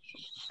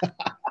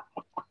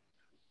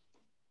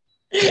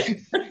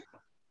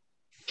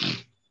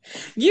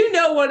 You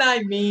know what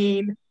I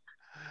mean.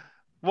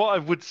 What I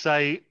would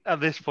say at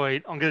this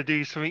point, I'm going to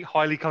do something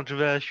highly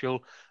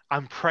controversial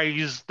and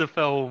praise the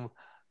film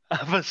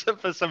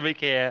for something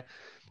here.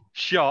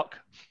 Shock.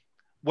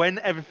 When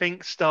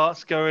everything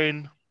starts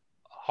going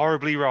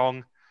horribly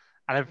wrong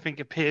and everything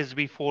appears to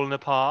be falling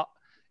apart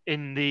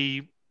in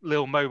the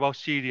little mobile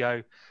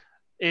studio,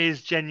 it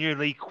is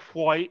genuinely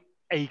quite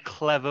a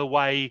clever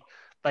way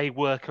they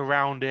work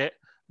around it,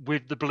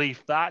 with the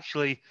belief that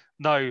actually,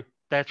 no,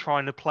 they're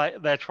trying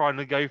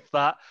to go for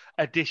that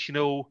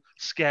additional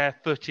scare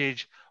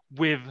footage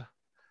with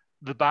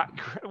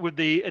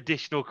the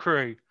additional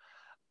crew.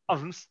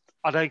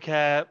 I don't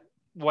care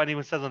what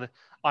anyone says on it.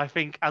 I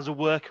think as a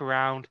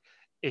workaround,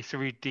 it's a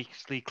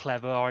ridiculously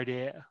clever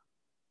idea.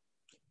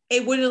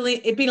 It would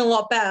have been a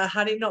lot better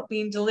had it not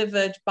been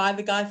delivered by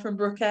the guy from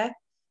Brooker,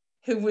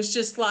 who was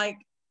just like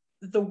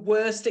the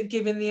worst at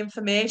giving the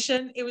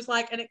information. It was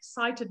like an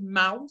excited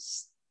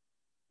mouse.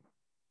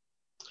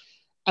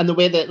 And the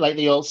way that like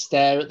they all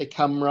stare at the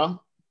camera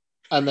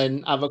and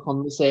then have a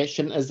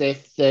conversation as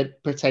if they're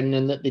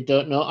pretending that they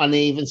don't know, and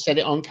they even said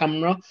it on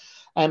camera.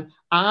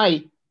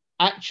 I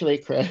actually,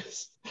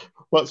 Chris,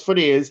 what's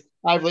funny is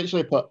I've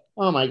literally put,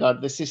 oh my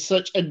God, this is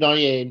such an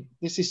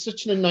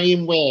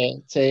annoying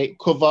way to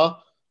cover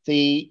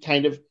the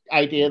kind of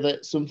idea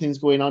that something's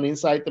going on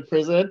inside the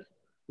prison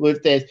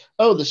with this.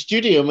 Oh, the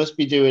studio must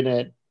be doing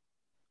it.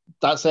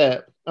 That's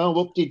it. Oh,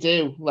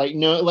 whoop-de-doo. Like,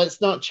 no, let's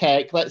not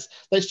check. Let's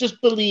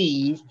just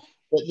believe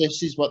that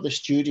this is what the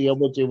studio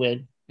were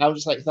doing. I was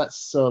just like, that's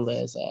so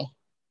lazy.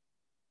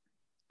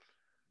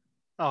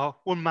 Oh,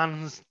 one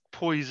man's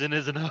poison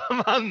is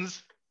another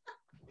man's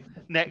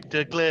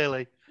nectar,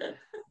 clearly.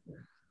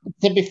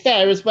 To be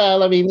fair as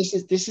well, I mean,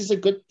 this is a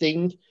good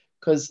thing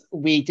because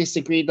we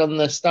disagreed on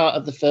the start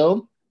of the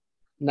film.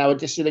 Now we're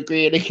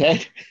disagreeing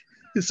again.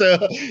 So,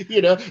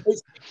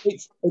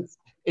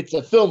 it's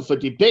a film for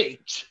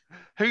debate.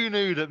 Who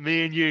knew that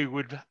me and you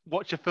would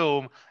watch a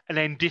film and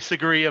then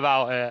disagree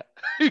about it?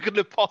 Who could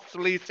have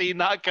possibly seen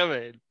that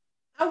coming?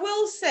 I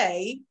will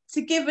say,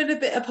 to give it a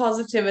bit of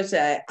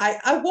positivity,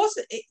 I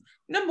wasn't.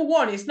 Number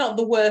one, it's not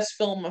the worst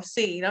film I've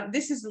seen.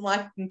 This isn't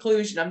like a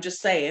conclusion. I'm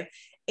just saying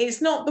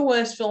it's not the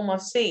worst film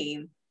I've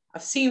seen.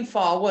 I've seen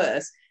far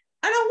worse,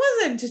 and I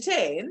was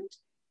entertained.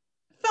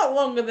 Felt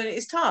longer than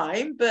its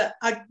time, but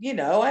I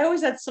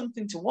always had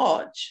something to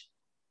watch,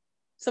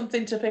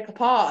 something to pick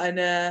apart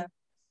and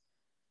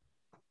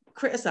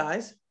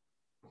criticize.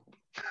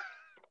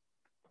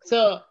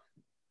 So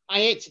I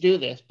hate to do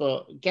this,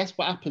 but guess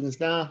what happens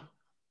now?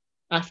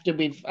 After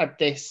we've had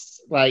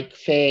this like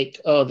fake,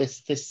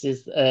 this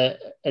is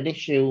an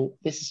issue.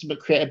 This is something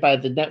created by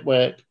the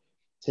network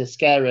to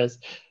scare us.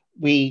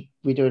 We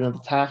do another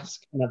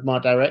task and have more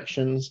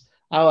directions.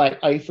 I'm like,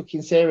 are you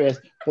fucking serious?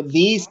 But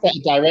these set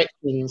of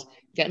directions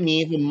get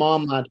me even more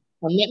mad.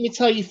 And let me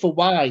tell you for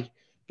why.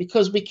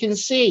 Because we can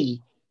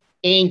see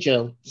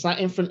Angel sat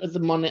in front of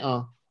the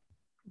monitor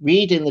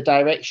reading the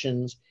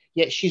directions,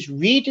 yet she's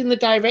reading the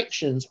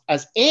directions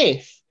as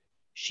if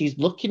she's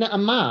looking at a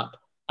map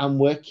and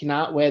working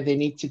out where they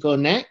need to go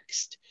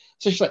next.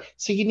 So she's like,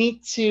 so you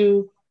need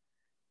to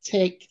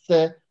take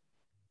the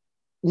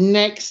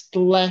next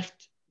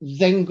left,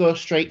 then go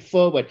straight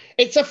forward.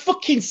 It's a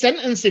fucking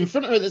sentence in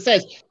front of her that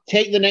says,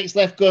 take the next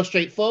left, go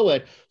straight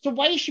forward. So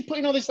why is she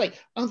putting all this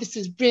this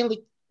is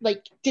really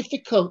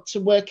difficult to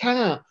work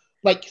out,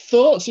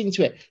 thoughts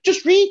into it?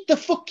 Just read the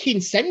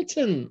fucking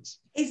sentence.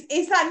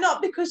 Is that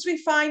not because we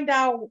find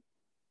out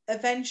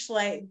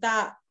eventually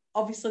that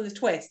obviously the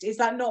twist? Is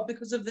that not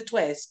because of the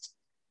twist?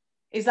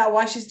 Is that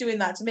why she's doing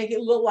that, to make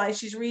it look like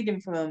she's reading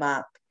from a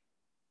map?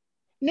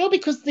 No,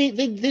 because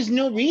there's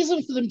no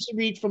reason for them to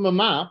read from a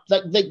map.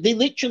 They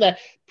literally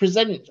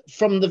present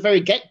from the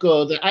very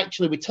get-go that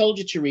actually we told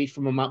you to read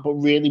from a map, but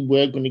really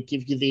we're going to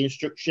give you the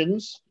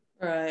instructions.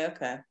 Right,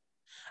 okay.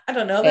 I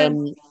don't know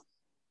then.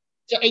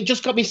 It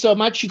just got me so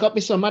mad. She got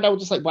me so mad. I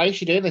was just like, why is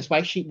she doing this? Why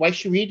is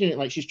she reading it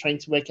like she's trying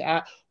to work it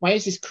out? Why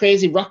is this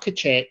crazy rocker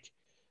chick,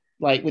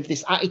 with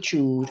this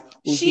attitude,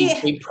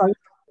 being proud of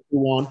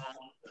everyone?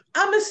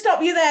 I'm going to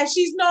stop you there.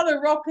 She's not a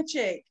rocker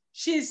chick.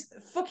 She's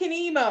fucking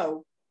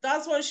emo.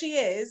 That's what she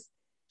is.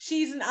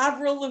 She's an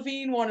Avril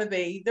Lavigne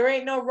wannabe. There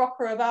ain't no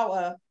rocker about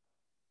her.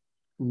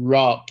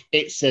 Rock.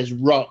 It says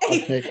rock on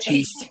her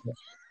t-shirt.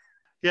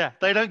 Yeah,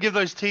 they don't give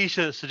those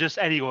t-shirts to just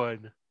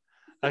anyone.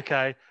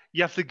 Okay,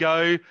 you have to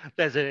go.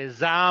 There's an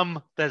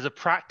exam. There's a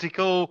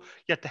practical.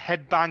 You have to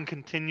headbang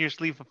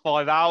continuously for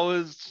 5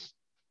 hours.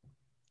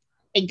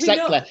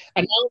 Exactly.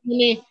 And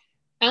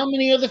how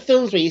many other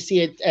films where you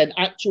see an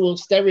actual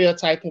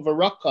stereotype of a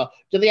rocker,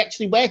 do they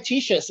actually wear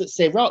t-shirts that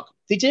say rock?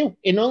 They do,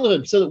 in all of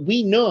them, so that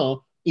we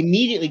know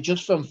immediately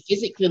just from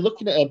physically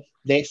looking at them,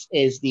 this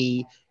is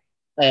the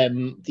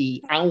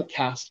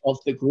outcast of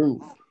the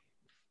group.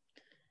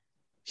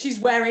 She's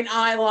wearing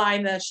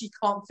eyeliner. She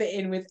can't fit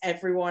in with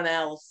everyone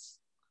else.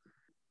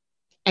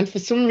 And for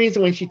some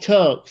reason, when she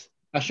talks,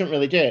 I shouldn't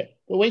really do it,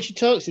 but when she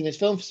talks in this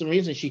film, for some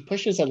reason, she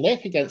pushes her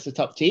lip against the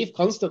top teeth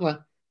constantly.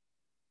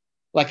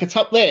 Like her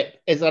top lip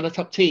is on her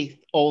top teeth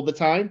all the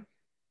time.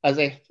 As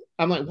if,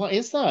 I'm like, what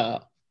is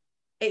that?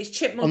 It's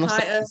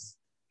chipmunkitis.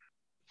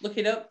 Look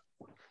it up.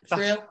 It's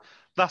real.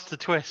 That's the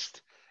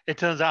twist. It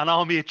turns out an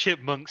army of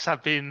chipmunks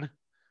have been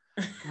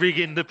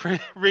rigging the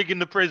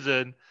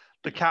prison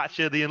to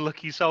capture the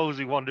unlucky souls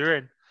who wander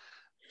in.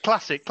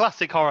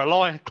 Classic horror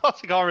line.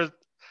 Classic horror,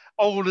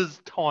 old as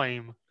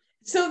time.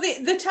 So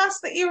the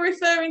task that you're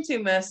referring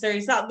to, Mercer,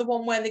 is that the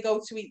one where they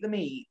go to eat the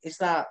meat? Is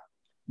that?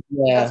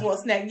 Yeah. That's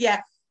what's next. Yeah.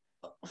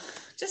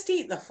 Just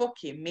eat the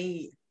fucking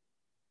meat.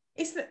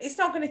 It's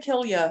not going to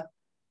kill you.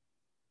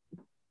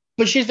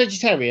 But she's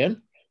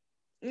vegetarian.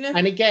 No.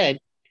 And again,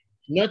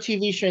 no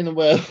TV show in the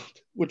world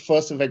would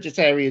force a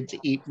vegetarian to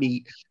eat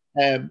meat.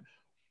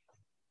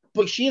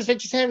 But she is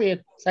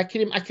vegetarian. So I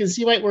can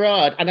see why we're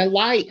odd. And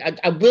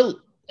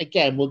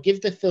we'll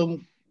give the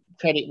film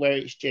credit where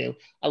it's due.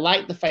 I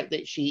like the fact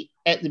that she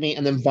ate the meat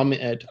and then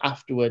vomited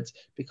afterwards,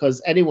 because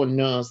anyone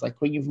knows,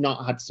 when you've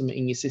not had something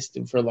in your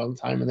system for a long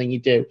time and then you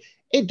do,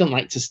 it don't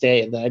like to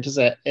stay in there, does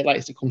it? It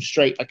likes to come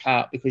straight back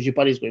out because your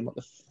body's going, what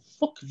the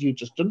fuck have you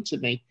just done to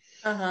me?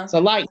 Uh-huh. So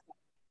I like,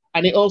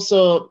 and it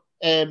also,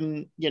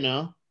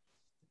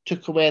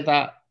 took away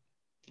that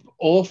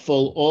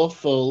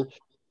awful,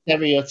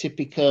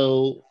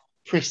 stereotypical,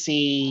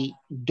 prissy,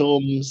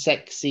 dumb,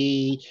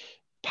 sexy,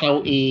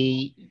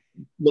 pouty,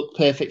 look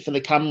perfect for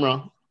the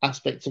camera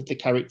aspect of the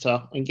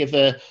character and give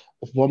her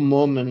one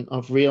moment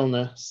of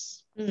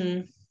realness.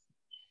 Mm.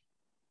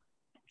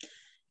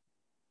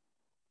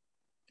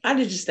 I'd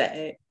have just ate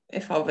it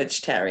if I were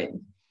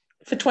vegetarian.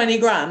 For 20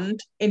 grand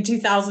in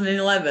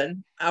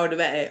 2011, I would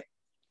have ate it.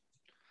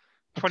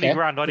 20 Okay.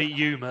 grand, I'd eat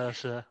you,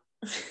 Mercer.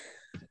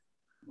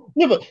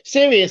 No, but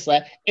seriously,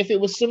 if it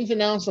was something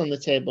else on the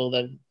table,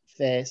 then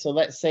fair. So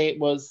let's say it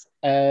was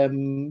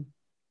spider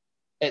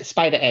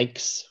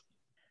eggs.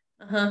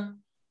 Uh-huh.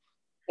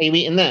 Are you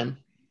eating them?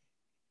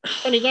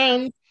 20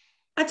 grand.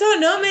 I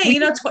don't know, mate.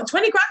 20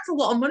 grand's a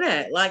lot of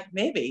money. Like,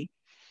 maybe.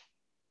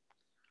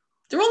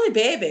 They're only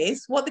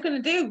babies. What are they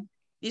going to do?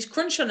 You just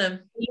crunch on them.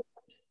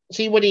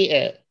 So you would eat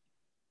it?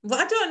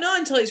 Well, I don't know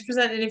until it's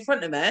presented in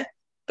front of me,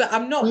 but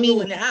I'm not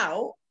ruling it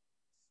out.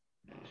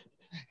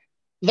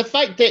 The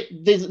fact that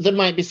there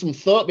might be some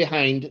thought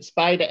behind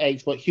spider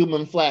eggs, but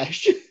human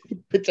flesh,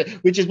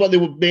 which is what they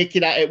were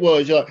making at it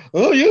was, you're like,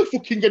 oh, you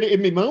fucking get it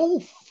in my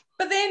mouth.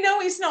 But they know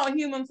it's not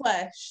human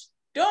flesh,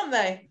 don't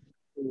they?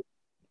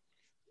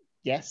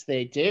 Yes,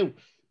 they do.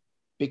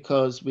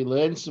 Because we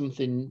learned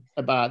something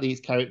about these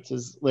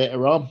characters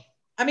later on.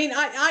 I mean,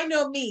 I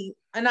know meat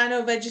and I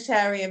know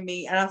vegetarian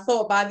meat, and I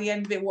thought by the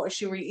end of it, what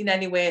she was eating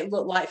anyway, it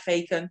looked like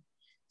bacon.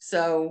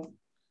 So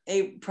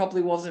it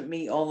probably wasn't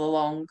meat all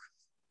along.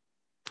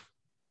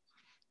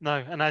 No,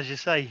 and as you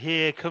say,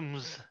 here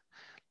comes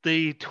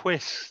the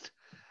twist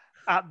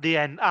at the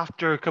end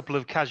after a couple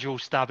of casual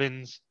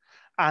stabbings,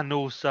 and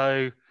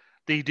also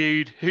the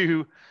dude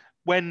who,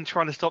 when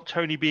trying to stop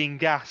Tony being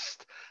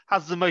gassed,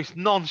 has the most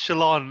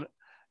nonchalant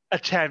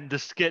attempt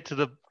to get to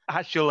the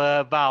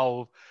actual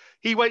valve.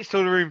 He waits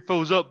till the room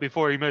fills up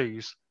before he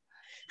moves.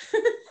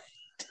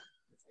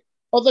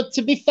 Although,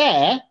 to be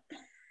fair,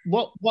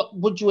 what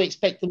would you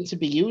expect them to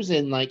be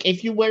using? Like,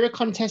 if you were a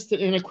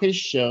contestant in a quiz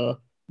show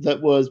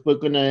that was, we're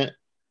going to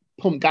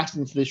pump gas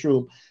into this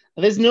room,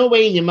 and there's no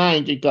way in your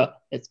mind you'd go,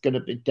 it's going to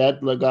be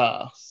deadly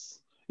gas.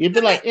 You'd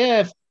be like,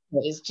 yeah,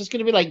 it's just going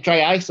to be like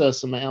dry ice or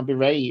something. I'll be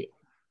right.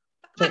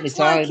 Take me Act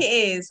time. like it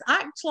is.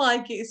 Act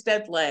like it's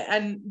deadly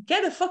and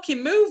get a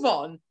fucking move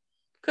on.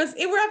 Because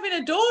we're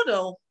having a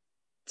dawdle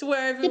to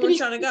wherever we're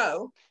trying to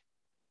go.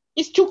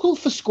 It's too cool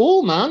for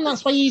school, man.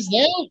 That's why he's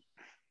there.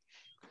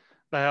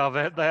 They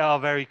are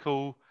very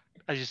cool,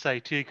 as you say,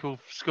 too cool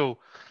for school.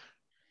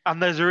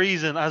 And there's a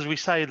reason, as we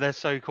say, they're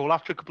so cool.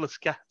 After a couple of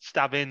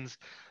stabbings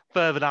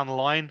further down the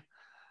line,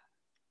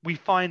 we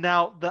find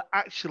out that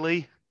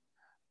actually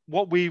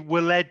what we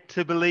were led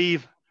to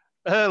believe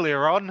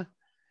earlier on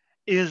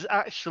is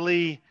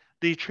actually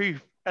the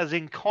truth, as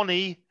in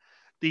Connie,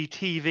 the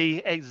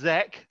TV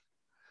exec,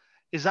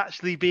 is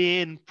actually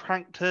being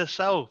pranked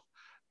herself.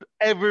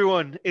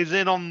 Everyone is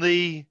in on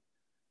the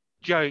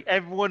joke.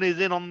 Everyone is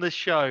in on the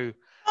show.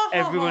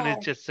 Everyone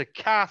is just a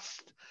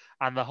cast,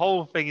 and the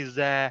whole thing is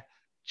there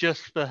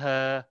just for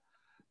her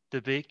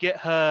to get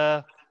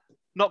her,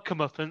 not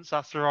comeuppance,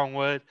 that's the wrong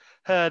word,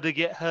 her to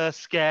get her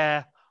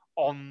scare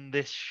on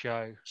this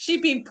show.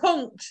 She's been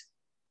punked.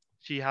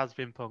 She has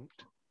been punked.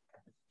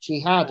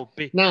 She had. Or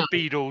now,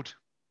 beadled.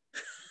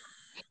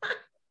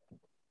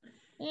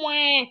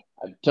 I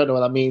don't know what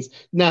that means.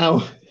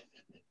 Now,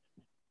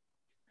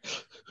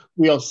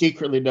 we all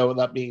secretly know what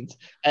that means.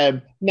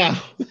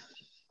 Now,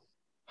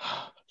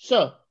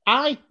 so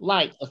I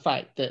like the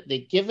fact that they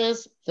give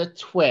us the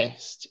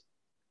twist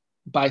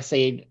by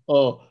saying,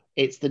 oh,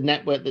 it's the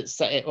network that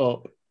set it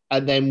up.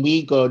 And then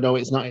we go, no,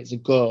 it's not, it's a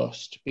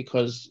ghost,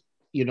 because,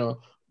 you know,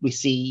 we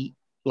see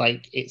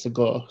like it's a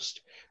ghost.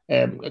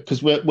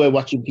 Because we're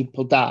watching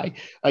people die,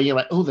 and you're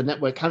like, oh, the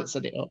network can't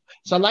set it up.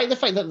 So I like the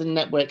fact that the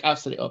network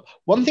has set it up.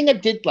 One thing I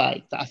did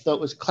like that I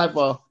thought was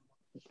clever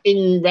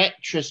in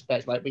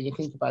retrospect, like when you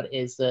think about it,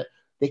 is that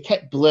they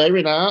kept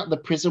blurring out the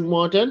prison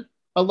warden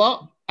a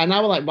lot. And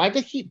I was like, why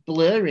do they keep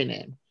blurring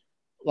him?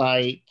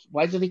 Like,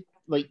 why do they,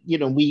 like, you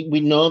know, we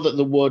know that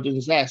the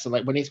warden's there. So,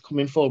 like, when he's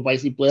coming forward, why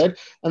is he blurred?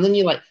 And then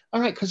you're like, all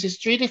right, because there's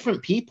 3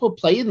 different people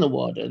playing the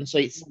warden. So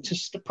it's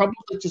just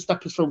probably to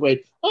stop us from going,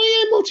 oh,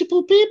 yeah,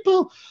 multiple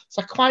people.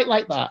 So I quite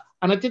like that.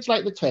 And I did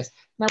like the twist.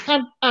 Now,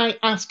 can I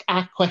ask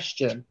a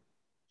question?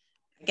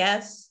 I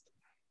guess.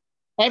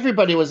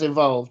 Everybody was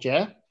involved,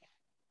 yeah?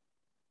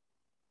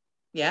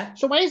 Yeah.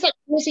 So why is that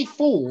crazy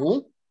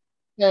fool,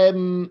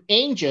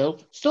 Angel,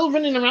 still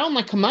running around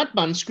like a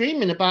madman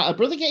screaming about her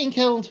brother getting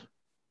killed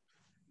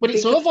when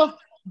it's over?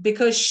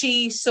 Because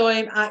she saw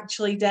him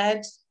actually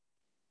dead.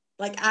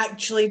 Like,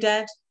 actually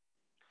dead.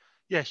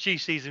 Yeah, she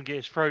sees him get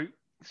his throat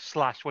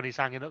slashed when he's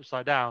hanging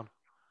upside down.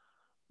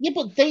 Yeah,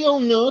 but they all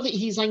know that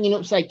he's hanging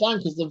upside down,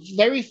 because the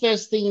very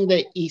first thing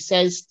that he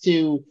says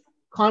to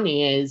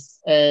Connie is,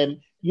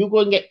 you go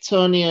and get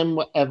Tony and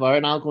whatever,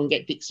 and I'll go and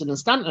get Dixon and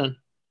Stanton.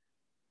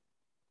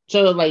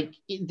 So, like,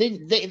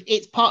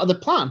 it's part of the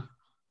plan.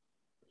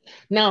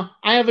 Now,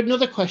 I have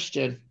another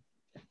question,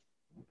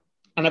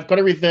 and I've got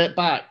to revert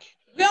back.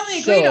 We only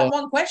agreed on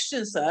one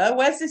question, sir.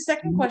 Where's this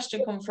second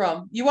question come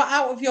from? You are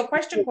out of your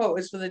question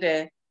quotas for the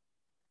day.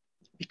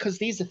 Because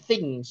these are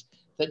things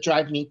that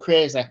drive me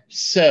crazy.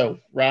 So,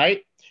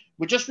 right,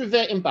 we're just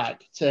reverting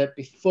back to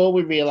before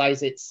we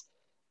realise it's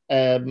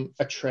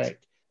a trick.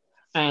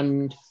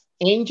 And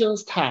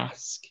Angel's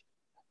task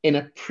in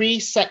a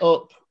pre-set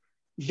up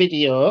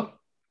video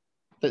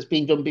that's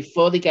being done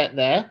before they get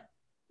there,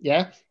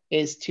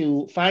 is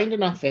to find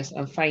an office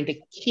and find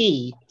a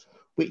key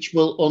which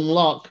will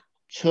unlock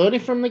Tony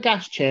from the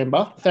gas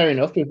chamber. Fair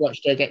enough, we've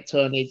watched her get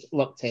Tony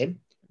locked in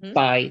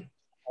by...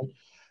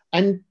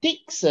 And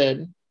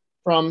Dixon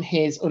from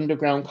his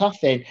underground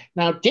coffin.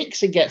 Now,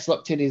 Dixon gets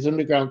locked in his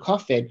underground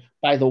coffin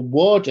by the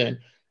warden,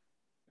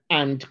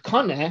 and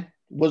Connor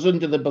was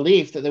under the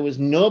belief that there was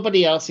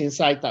nobody else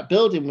inside that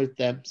building with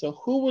them. So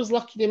who was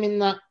locking him in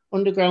that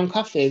underground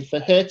coffin for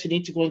her to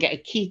need to go and get a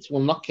key to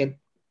unlock him?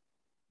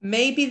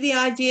 Maybe the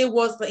idea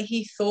was that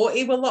he thought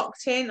he were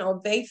locked in,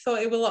 or they thought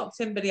he were locked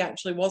in, but he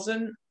actually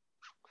wasn't.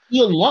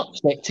 He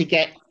unlocked it to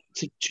get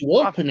to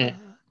open it.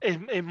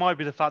 It might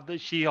be the fact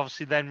that she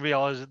obviously then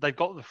realised that they've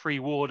got the 3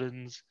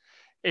 wardens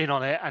in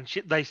on it, and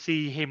they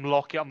see him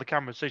lock it on the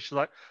camera. So she's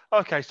like,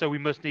 okay, so we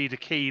must need a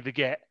key to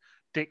get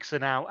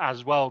Dixon out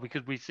as well,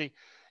 because we see,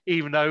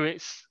 even though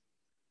it's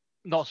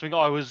not something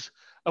I was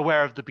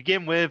aware of to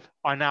begin with,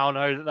 I now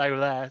know that they were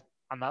there,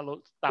 and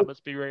that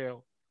must be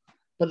real.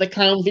 But the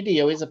clown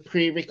video is a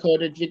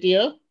pre-recorded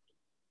video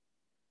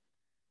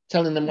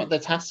telling them what their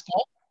tasks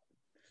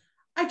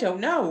are. I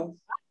don't know.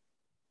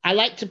 I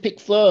like to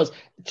pick flaws.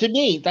 To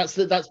me,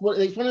 it's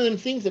one of them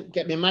things that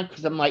get me mad,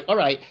 because I'm like, all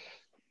right,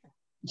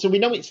 so we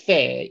know it's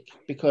fake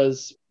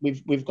because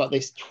we've got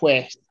this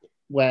twist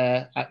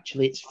where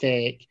actually it's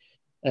fake,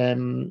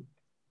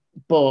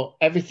 but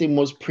everything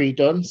was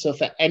pre-done. So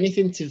for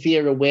anything to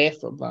veer away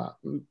from that,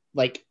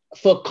 like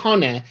for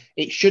Connor,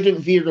 it shouldn't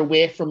veer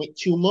away from it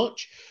too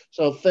much.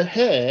 So for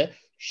her,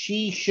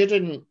 she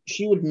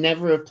would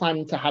never have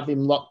planned to have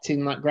him locked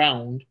in that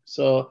ground.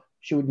 So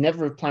she would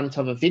never have planned to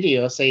have a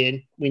video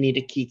saying, we need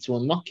a key to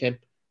unlock him.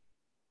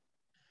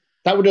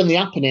 That would only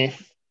happen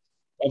if,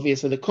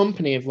 obviously, the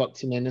company have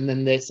locked him in and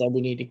then they said,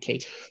 we need a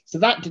key. So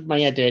that did my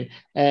head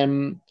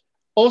in.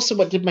 Also,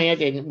 what did my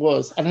head in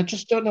was, and I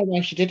just don't know why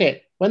she did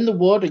it, when the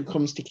warden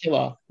comes to kill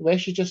her, where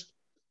she just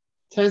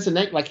turns her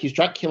neck like he's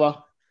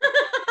Dracula.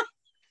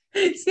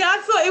 See,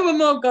 I thought it were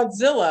more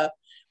Godzilla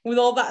with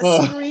all that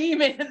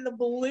screaming and the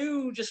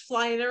blue just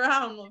flying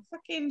around. Like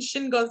fucking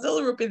Shin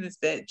Godzilla up in this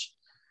bitch.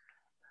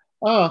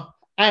 Oh,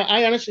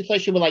 I honestly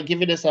thought she was like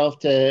giving herself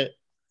to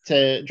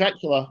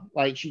Dracula.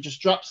 Like she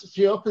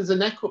opens her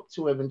neck up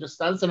to him and just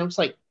stands there. And I'm just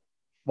like,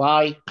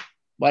 why?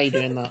 Why are you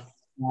doing that?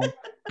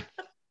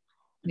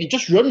 You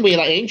just run with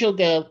like Angel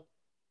Girl.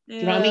 Yeah. Do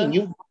you know what I mean?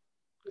 You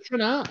just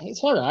run out.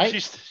 It's all right.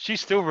 She's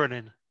still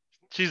running.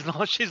 She's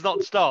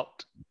not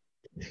stopped.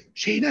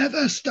 She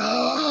never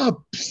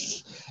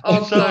stops.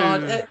 Oh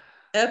God.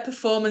 Her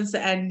performance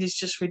at end is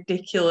just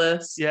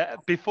ridiculous. Yeah,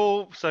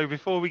 before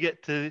we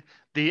get to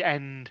the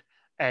end.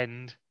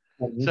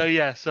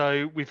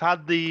 So we've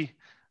had the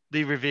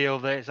reveal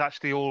that it's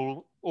actually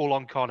all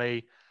on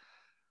Connie.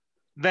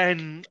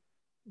 Then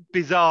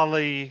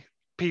bizarrely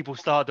people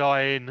start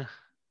dying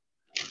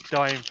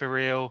for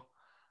real.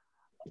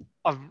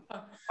 I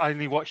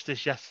only watched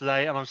this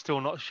yesterday and I'm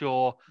still not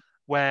sure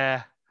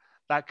where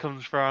that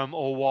comes from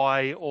or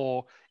why,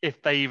 or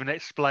if they even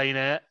explain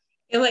it.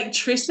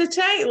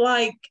 Electricity,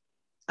 like,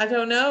 I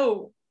don't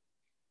know,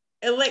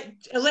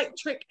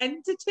 electric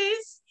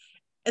entities,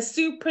 a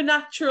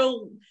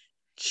supernatural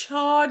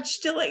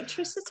charged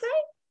electricity,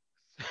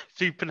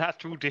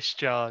 supernatural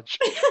discharge.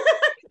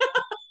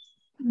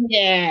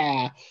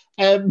 Yeah.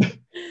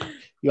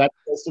 You had to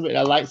say something.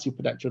 I like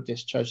supernatural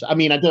discharge. I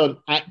mean, I don't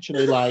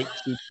actually like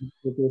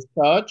supernatural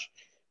discharge.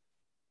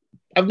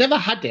 I've never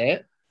had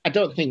it. I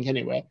don't think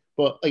anyway.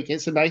 But like,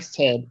 it's a nice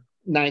term,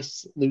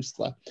 nice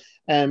loosely.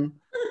 I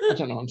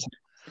don't know what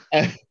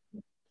I'm saying.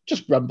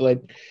 Just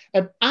rumbling.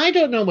 I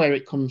don't know where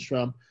it comes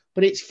from,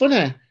 but it's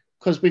funny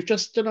because we've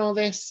just done all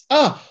this.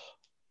 Oh,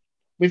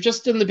 we've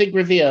just done the big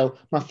reveal.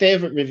 My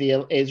favourite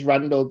reveal is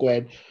Randall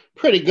Gwynn.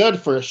 Pretty good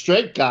for a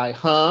straight guy,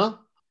 huh?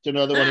 Do you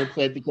know the one who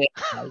played the game?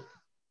 Like,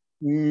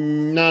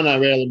 no, not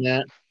really,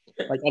 mate.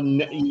 Like,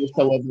 you're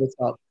so over the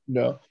top.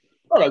 No.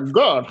 Oh,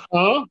 God,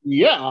 huh?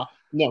 Yeah.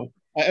 No.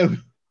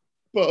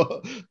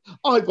 But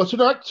I've got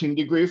an acting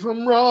degree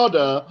from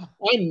RADA.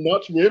 I'm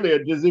not really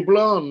a dizzy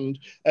blonde.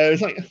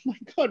 It's like, oh my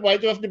God, why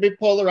do you have to be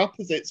polar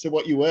opposites to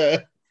what you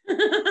were?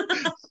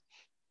 It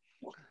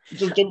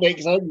just doesn't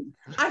make sense.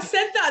 I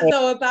said that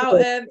though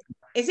about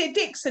is it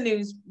Dixon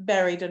who's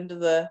buried under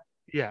the?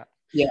 Yeah.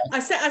 Yeah.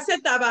 I said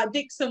that about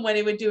Dixon when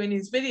he was doing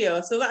his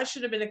video, so that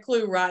should have been a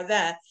clue right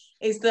there.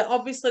 Is that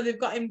obviously they've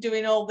got him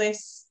doing all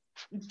this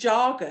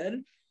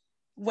jargon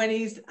when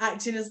he's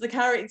acting as the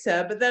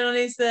character, but then on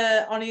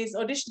his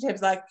audition tape,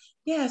 it's like,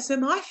 yeah, so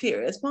my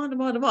theory is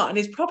and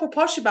he's proper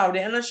posh about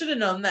it, and I should have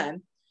known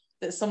then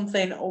that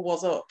something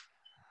was up.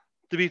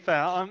 To be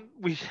fair,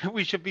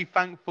 we should be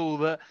thankful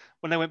that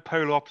when they went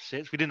polar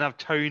opposites, we didn't have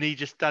Tony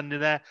just standing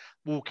there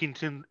walking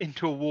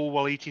into a wall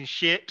while eating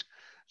shit.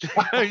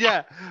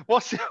 Yeah,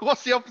 what's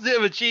the opposite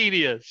of a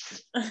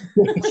genius?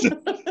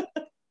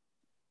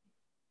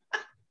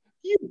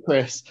 You,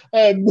 Chris.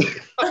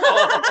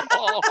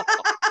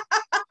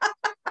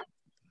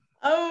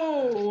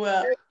 Oh.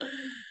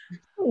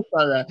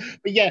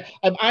 But yeah,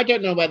 I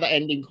don't know where that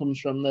ending comes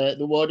from. The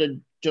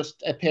warden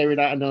just appearing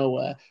out of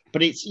nowhere.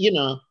 But it's,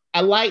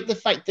 I like the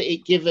fact that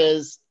it gives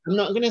us, I'm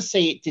not going to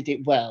say it did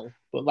it well,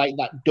 but like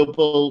that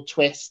double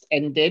twist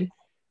ending.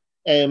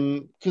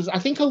 Because I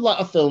think a lot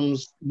of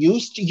films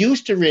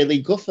used to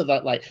really go for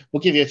that, like,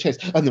 we'll give you a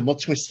twist and then we'll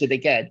twist it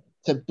again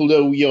to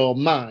blow your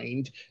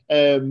mind.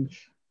 And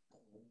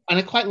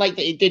I quite like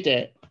that it did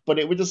it, but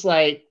it was just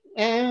like,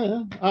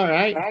 all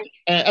right.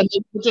 And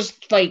it was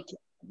just like,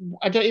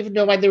 I don't even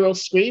know why they're all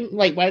screaming,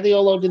 like, why are they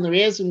all holding their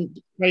ears and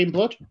spraying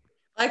blood?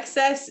 Like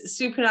says,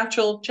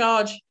 supernatural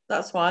charge.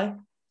 That's why.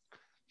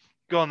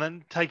 Go on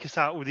then, take us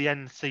out with the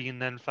end scene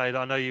then, Fade.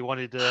 I know you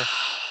wanted to.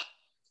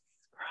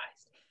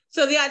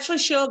 So they actually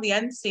show the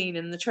end scene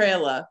in the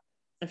trailer.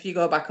 If you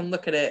go back and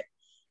look at it,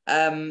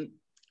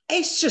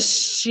 it's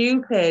just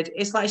stupid.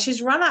 It's like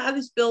she's run out of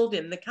this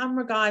building, the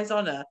camera guy's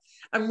on her,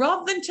 and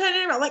rather than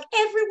turning around, like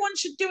everyone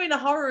should do in a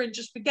horror and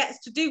just forgets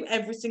to do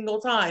every single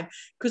time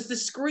because they're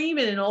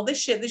screaming and all this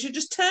shit, they should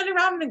just turn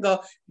around and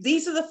go,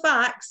 these are the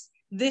facts.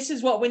 This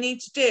is what we need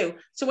to do.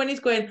 So when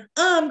he's going,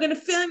 I'm going to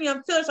film you,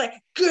 it's like,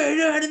 get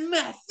out of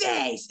my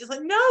face. It's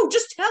like, no,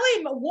 just tell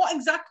him what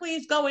exactly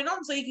is going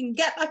on so he can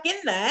get back in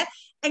there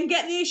and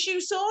get the issue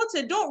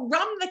sorted. Don't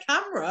ram the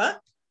camera.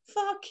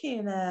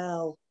 Fucking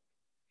hell.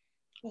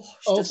 Oh,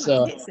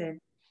 also,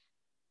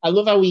 I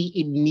love how he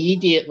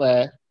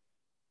immediately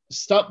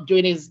stopped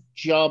doing his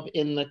job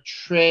in the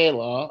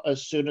trailer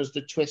as soon as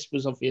the twist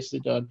was obviously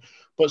done.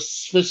 But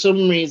for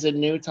some reason,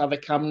 knew to have a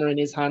camera in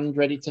his hand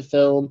ready to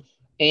film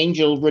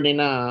Angel running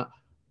out.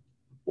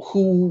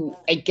 Who,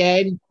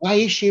 again, why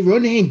is she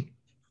running?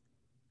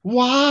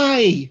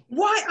 Why?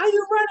 Why are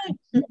you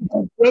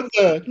running?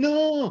 Brother,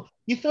 no.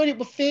 You thought it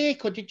was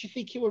fake, or did you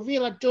think it was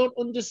real? I don't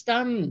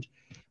understand.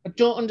 I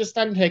don't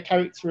understand her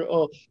character at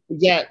all.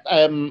 Yeah,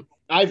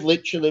 I've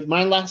literally,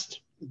 my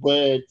last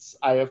words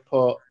I have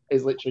put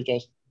is literally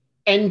just,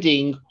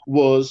 ending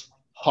was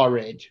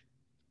horrid.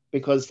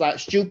 Because that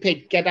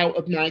stupid get out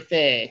of my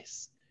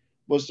face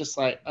was just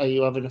like, are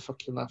you having a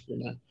fucking laugh with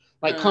me?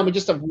 Like, can't we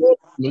just have one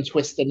and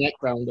twist the neck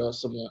round or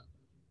something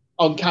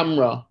on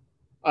camera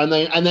and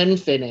then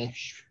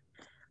finish?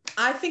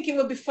 I think it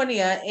would be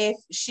funnier if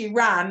she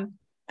ran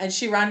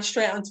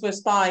straight onto a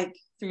spike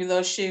through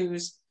those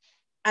shoes,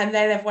 and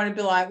then everyone would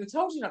be like, we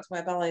told you not to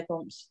wear ballet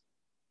pumps.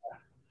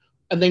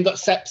 And then got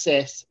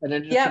sepsis, and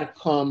then just going to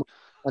come,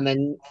 and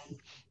then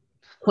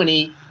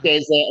 20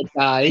 days later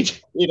died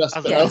in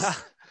hospital.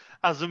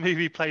 As the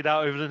movie played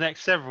out over the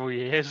next several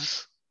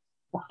years.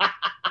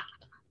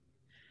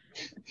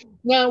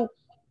 Now,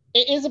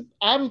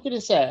 I'm going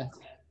to say,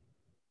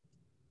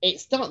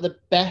 it's not the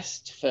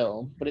best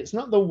film, but it's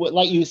not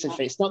like you said,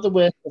 it's not the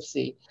worst I've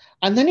seen.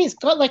 And then it's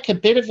got like a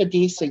bit of a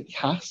decent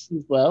cast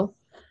as well.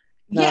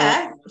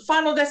 Yeah,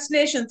 Final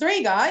Destination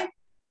 3 guy.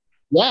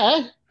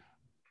 Yeah.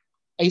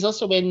 He's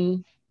also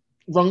in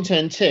Wrong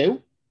Turn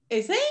 2.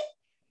 Is he?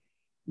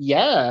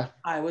 Yeah.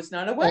 I was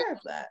not aware of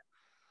that.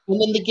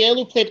 And then the girl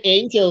who played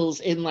Angels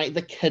in like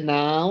The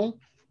Canal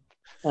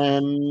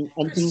and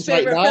things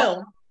like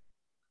that.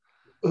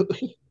 Film.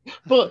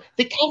 But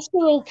the cast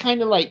are all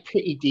kind of like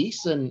pretty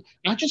decent.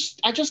 I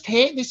just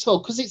hate this whole,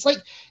 because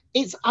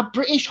it's a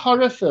British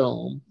horror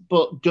film,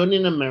 but done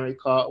in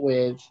America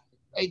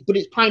but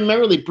it's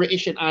primarily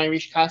British and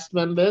Irish cast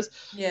members.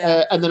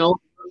 Yeah. And then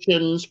all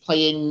Russians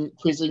playing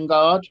prison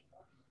guard,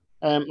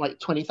 like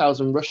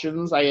 20,000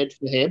 Russians I heard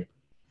for him.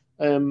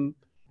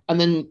 And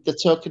then the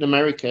token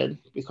American,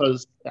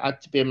 because it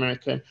had to be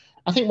American.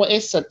 I think what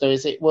is said though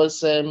is it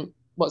was,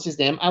 what's his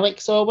name?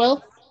 Alex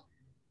Orwell?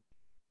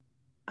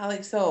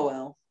 Alex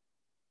Orwell.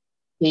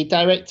 The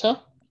director?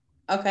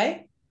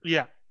 Okay.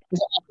 Yeah.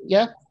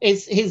 Yeah,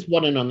 it's his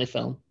one and only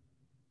film.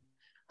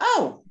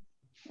 Oh,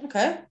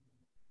 okay.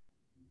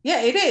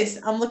 Yeah, it is.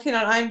 I'm looking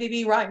at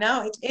IMDb right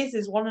now. It is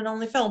his one and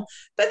only film.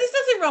 But there's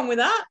nothing wrong with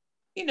that.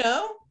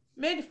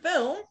 Made a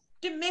film.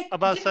 Didn't make the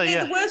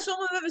worst film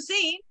I've ever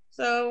seen.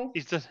 So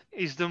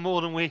he's done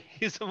more than we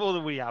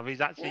have.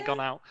 He's actually gone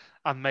out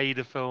and made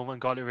a film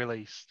and got it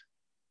released.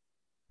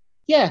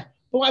 Yeah,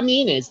 but what I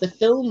mean is the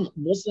film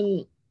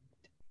wasn't,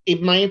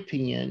 in my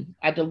opinion,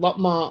 had a lot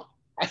more.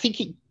 I think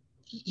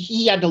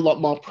he had a lot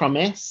more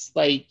promise,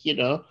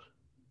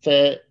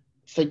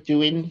 for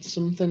doing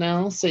something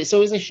else. So it's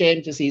always a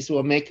shame to see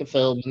someone make a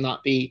film and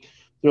not be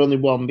the only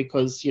one,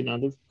 because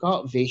they've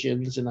got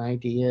visions and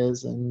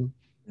ideas. And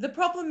the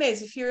problem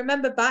is, if you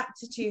remember back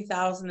to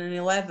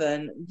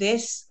 2011,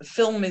 this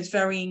film is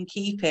very in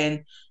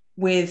keeping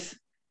with,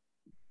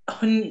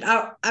 I mean,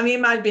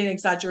 it might be an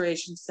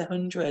exaggeration to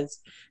hundreds,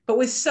 but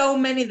with so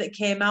many that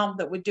came out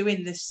that were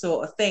doing this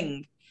sort of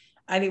thing.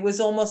 And it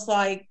was almost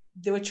like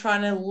they were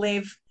trying to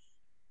live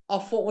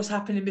off what was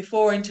happening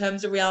before in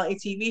terms of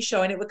reality TV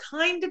show. And it was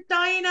kind of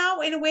dying out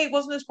in a way. It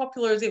wasn't as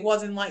popular as it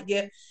was in like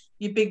your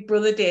Big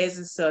Brother days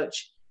and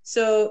such.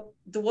 So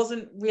there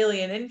wasn't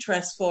really an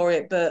interest for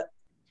it, but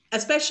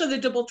especially the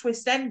double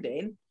twist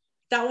ending,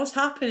 that was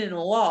happening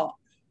a lot.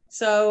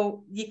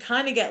 So you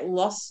kind of get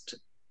lost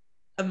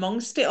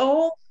amongst it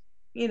all,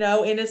 in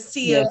a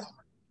sea of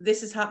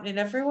this is happening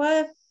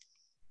everywhere.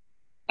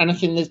 And I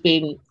think there's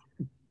been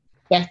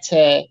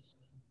better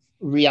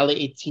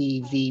reality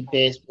TV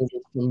based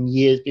movies from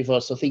years before.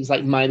 So things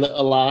like My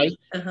Little Lie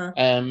Uh-huh.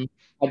 had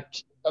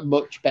a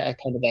much better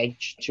kind of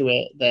edge to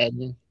it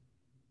than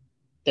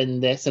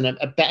this, and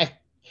a better,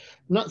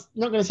 not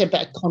going to say a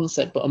better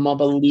concept, but a more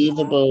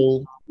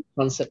believable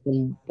concept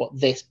than what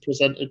this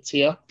presented to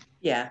you.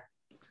 Yeah.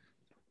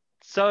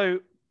 So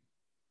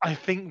I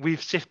think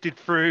we've sifted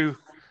through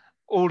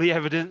all the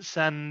evidence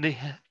and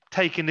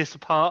taken this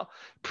apart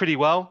pretty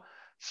well.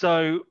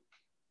 So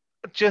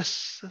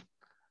just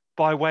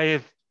by way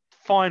of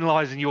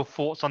finalising your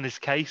thoughts on this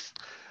case,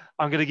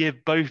 I'm going to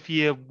give both of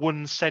you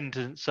one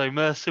sentence. So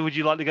Mercer, would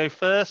you like to go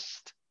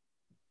first?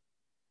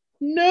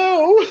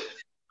 No.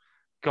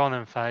 Go on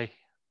then, Faye.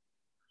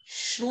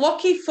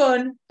 Schlocky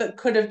fun, but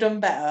could have done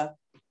better.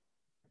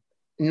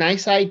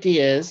 Nice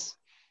ideas,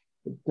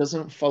 but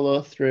doesn't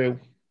follow through.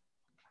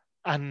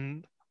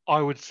 And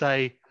I would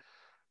say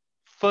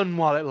fun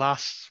while it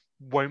lasts,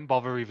 won't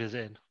bother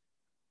revisiting.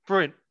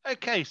 Brilliant.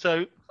 Okay,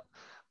 so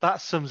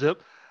that sums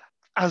up.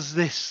 As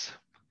this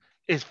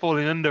is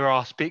falling under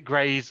our Spit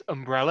Greys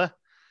umbrella,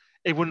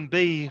 it wouldn't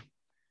be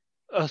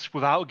us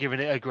without giving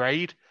it a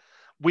grade.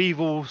 We've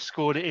all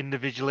scored it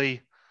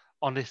individually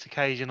on this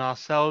occasion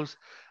ourselves,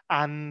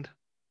 and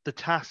the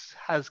task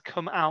has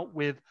come out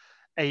with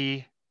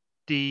a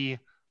D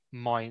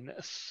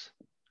minus.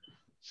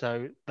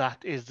 So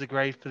that is the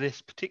grade for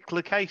this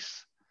particular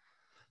case.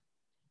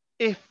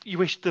 If you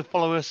wish to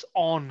follow us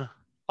on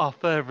our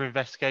further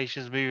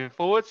investigations moving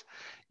forwards,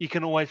 you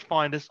can always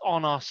find us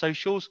on our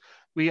socials.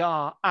 We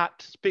are at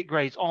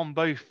SpitGrades on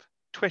both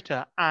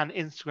Twitter and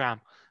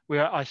Instagram. We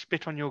are I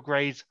Spit on Your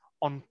Grades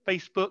on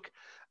Facebook.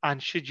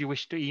 And should you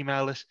wish to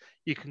email us,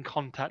 you can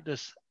contact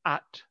us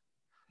at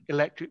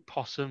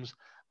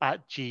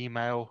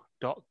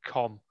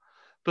electricpossums@gmail.com.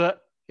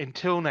 But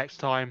until next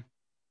time,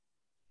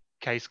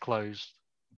 case closed.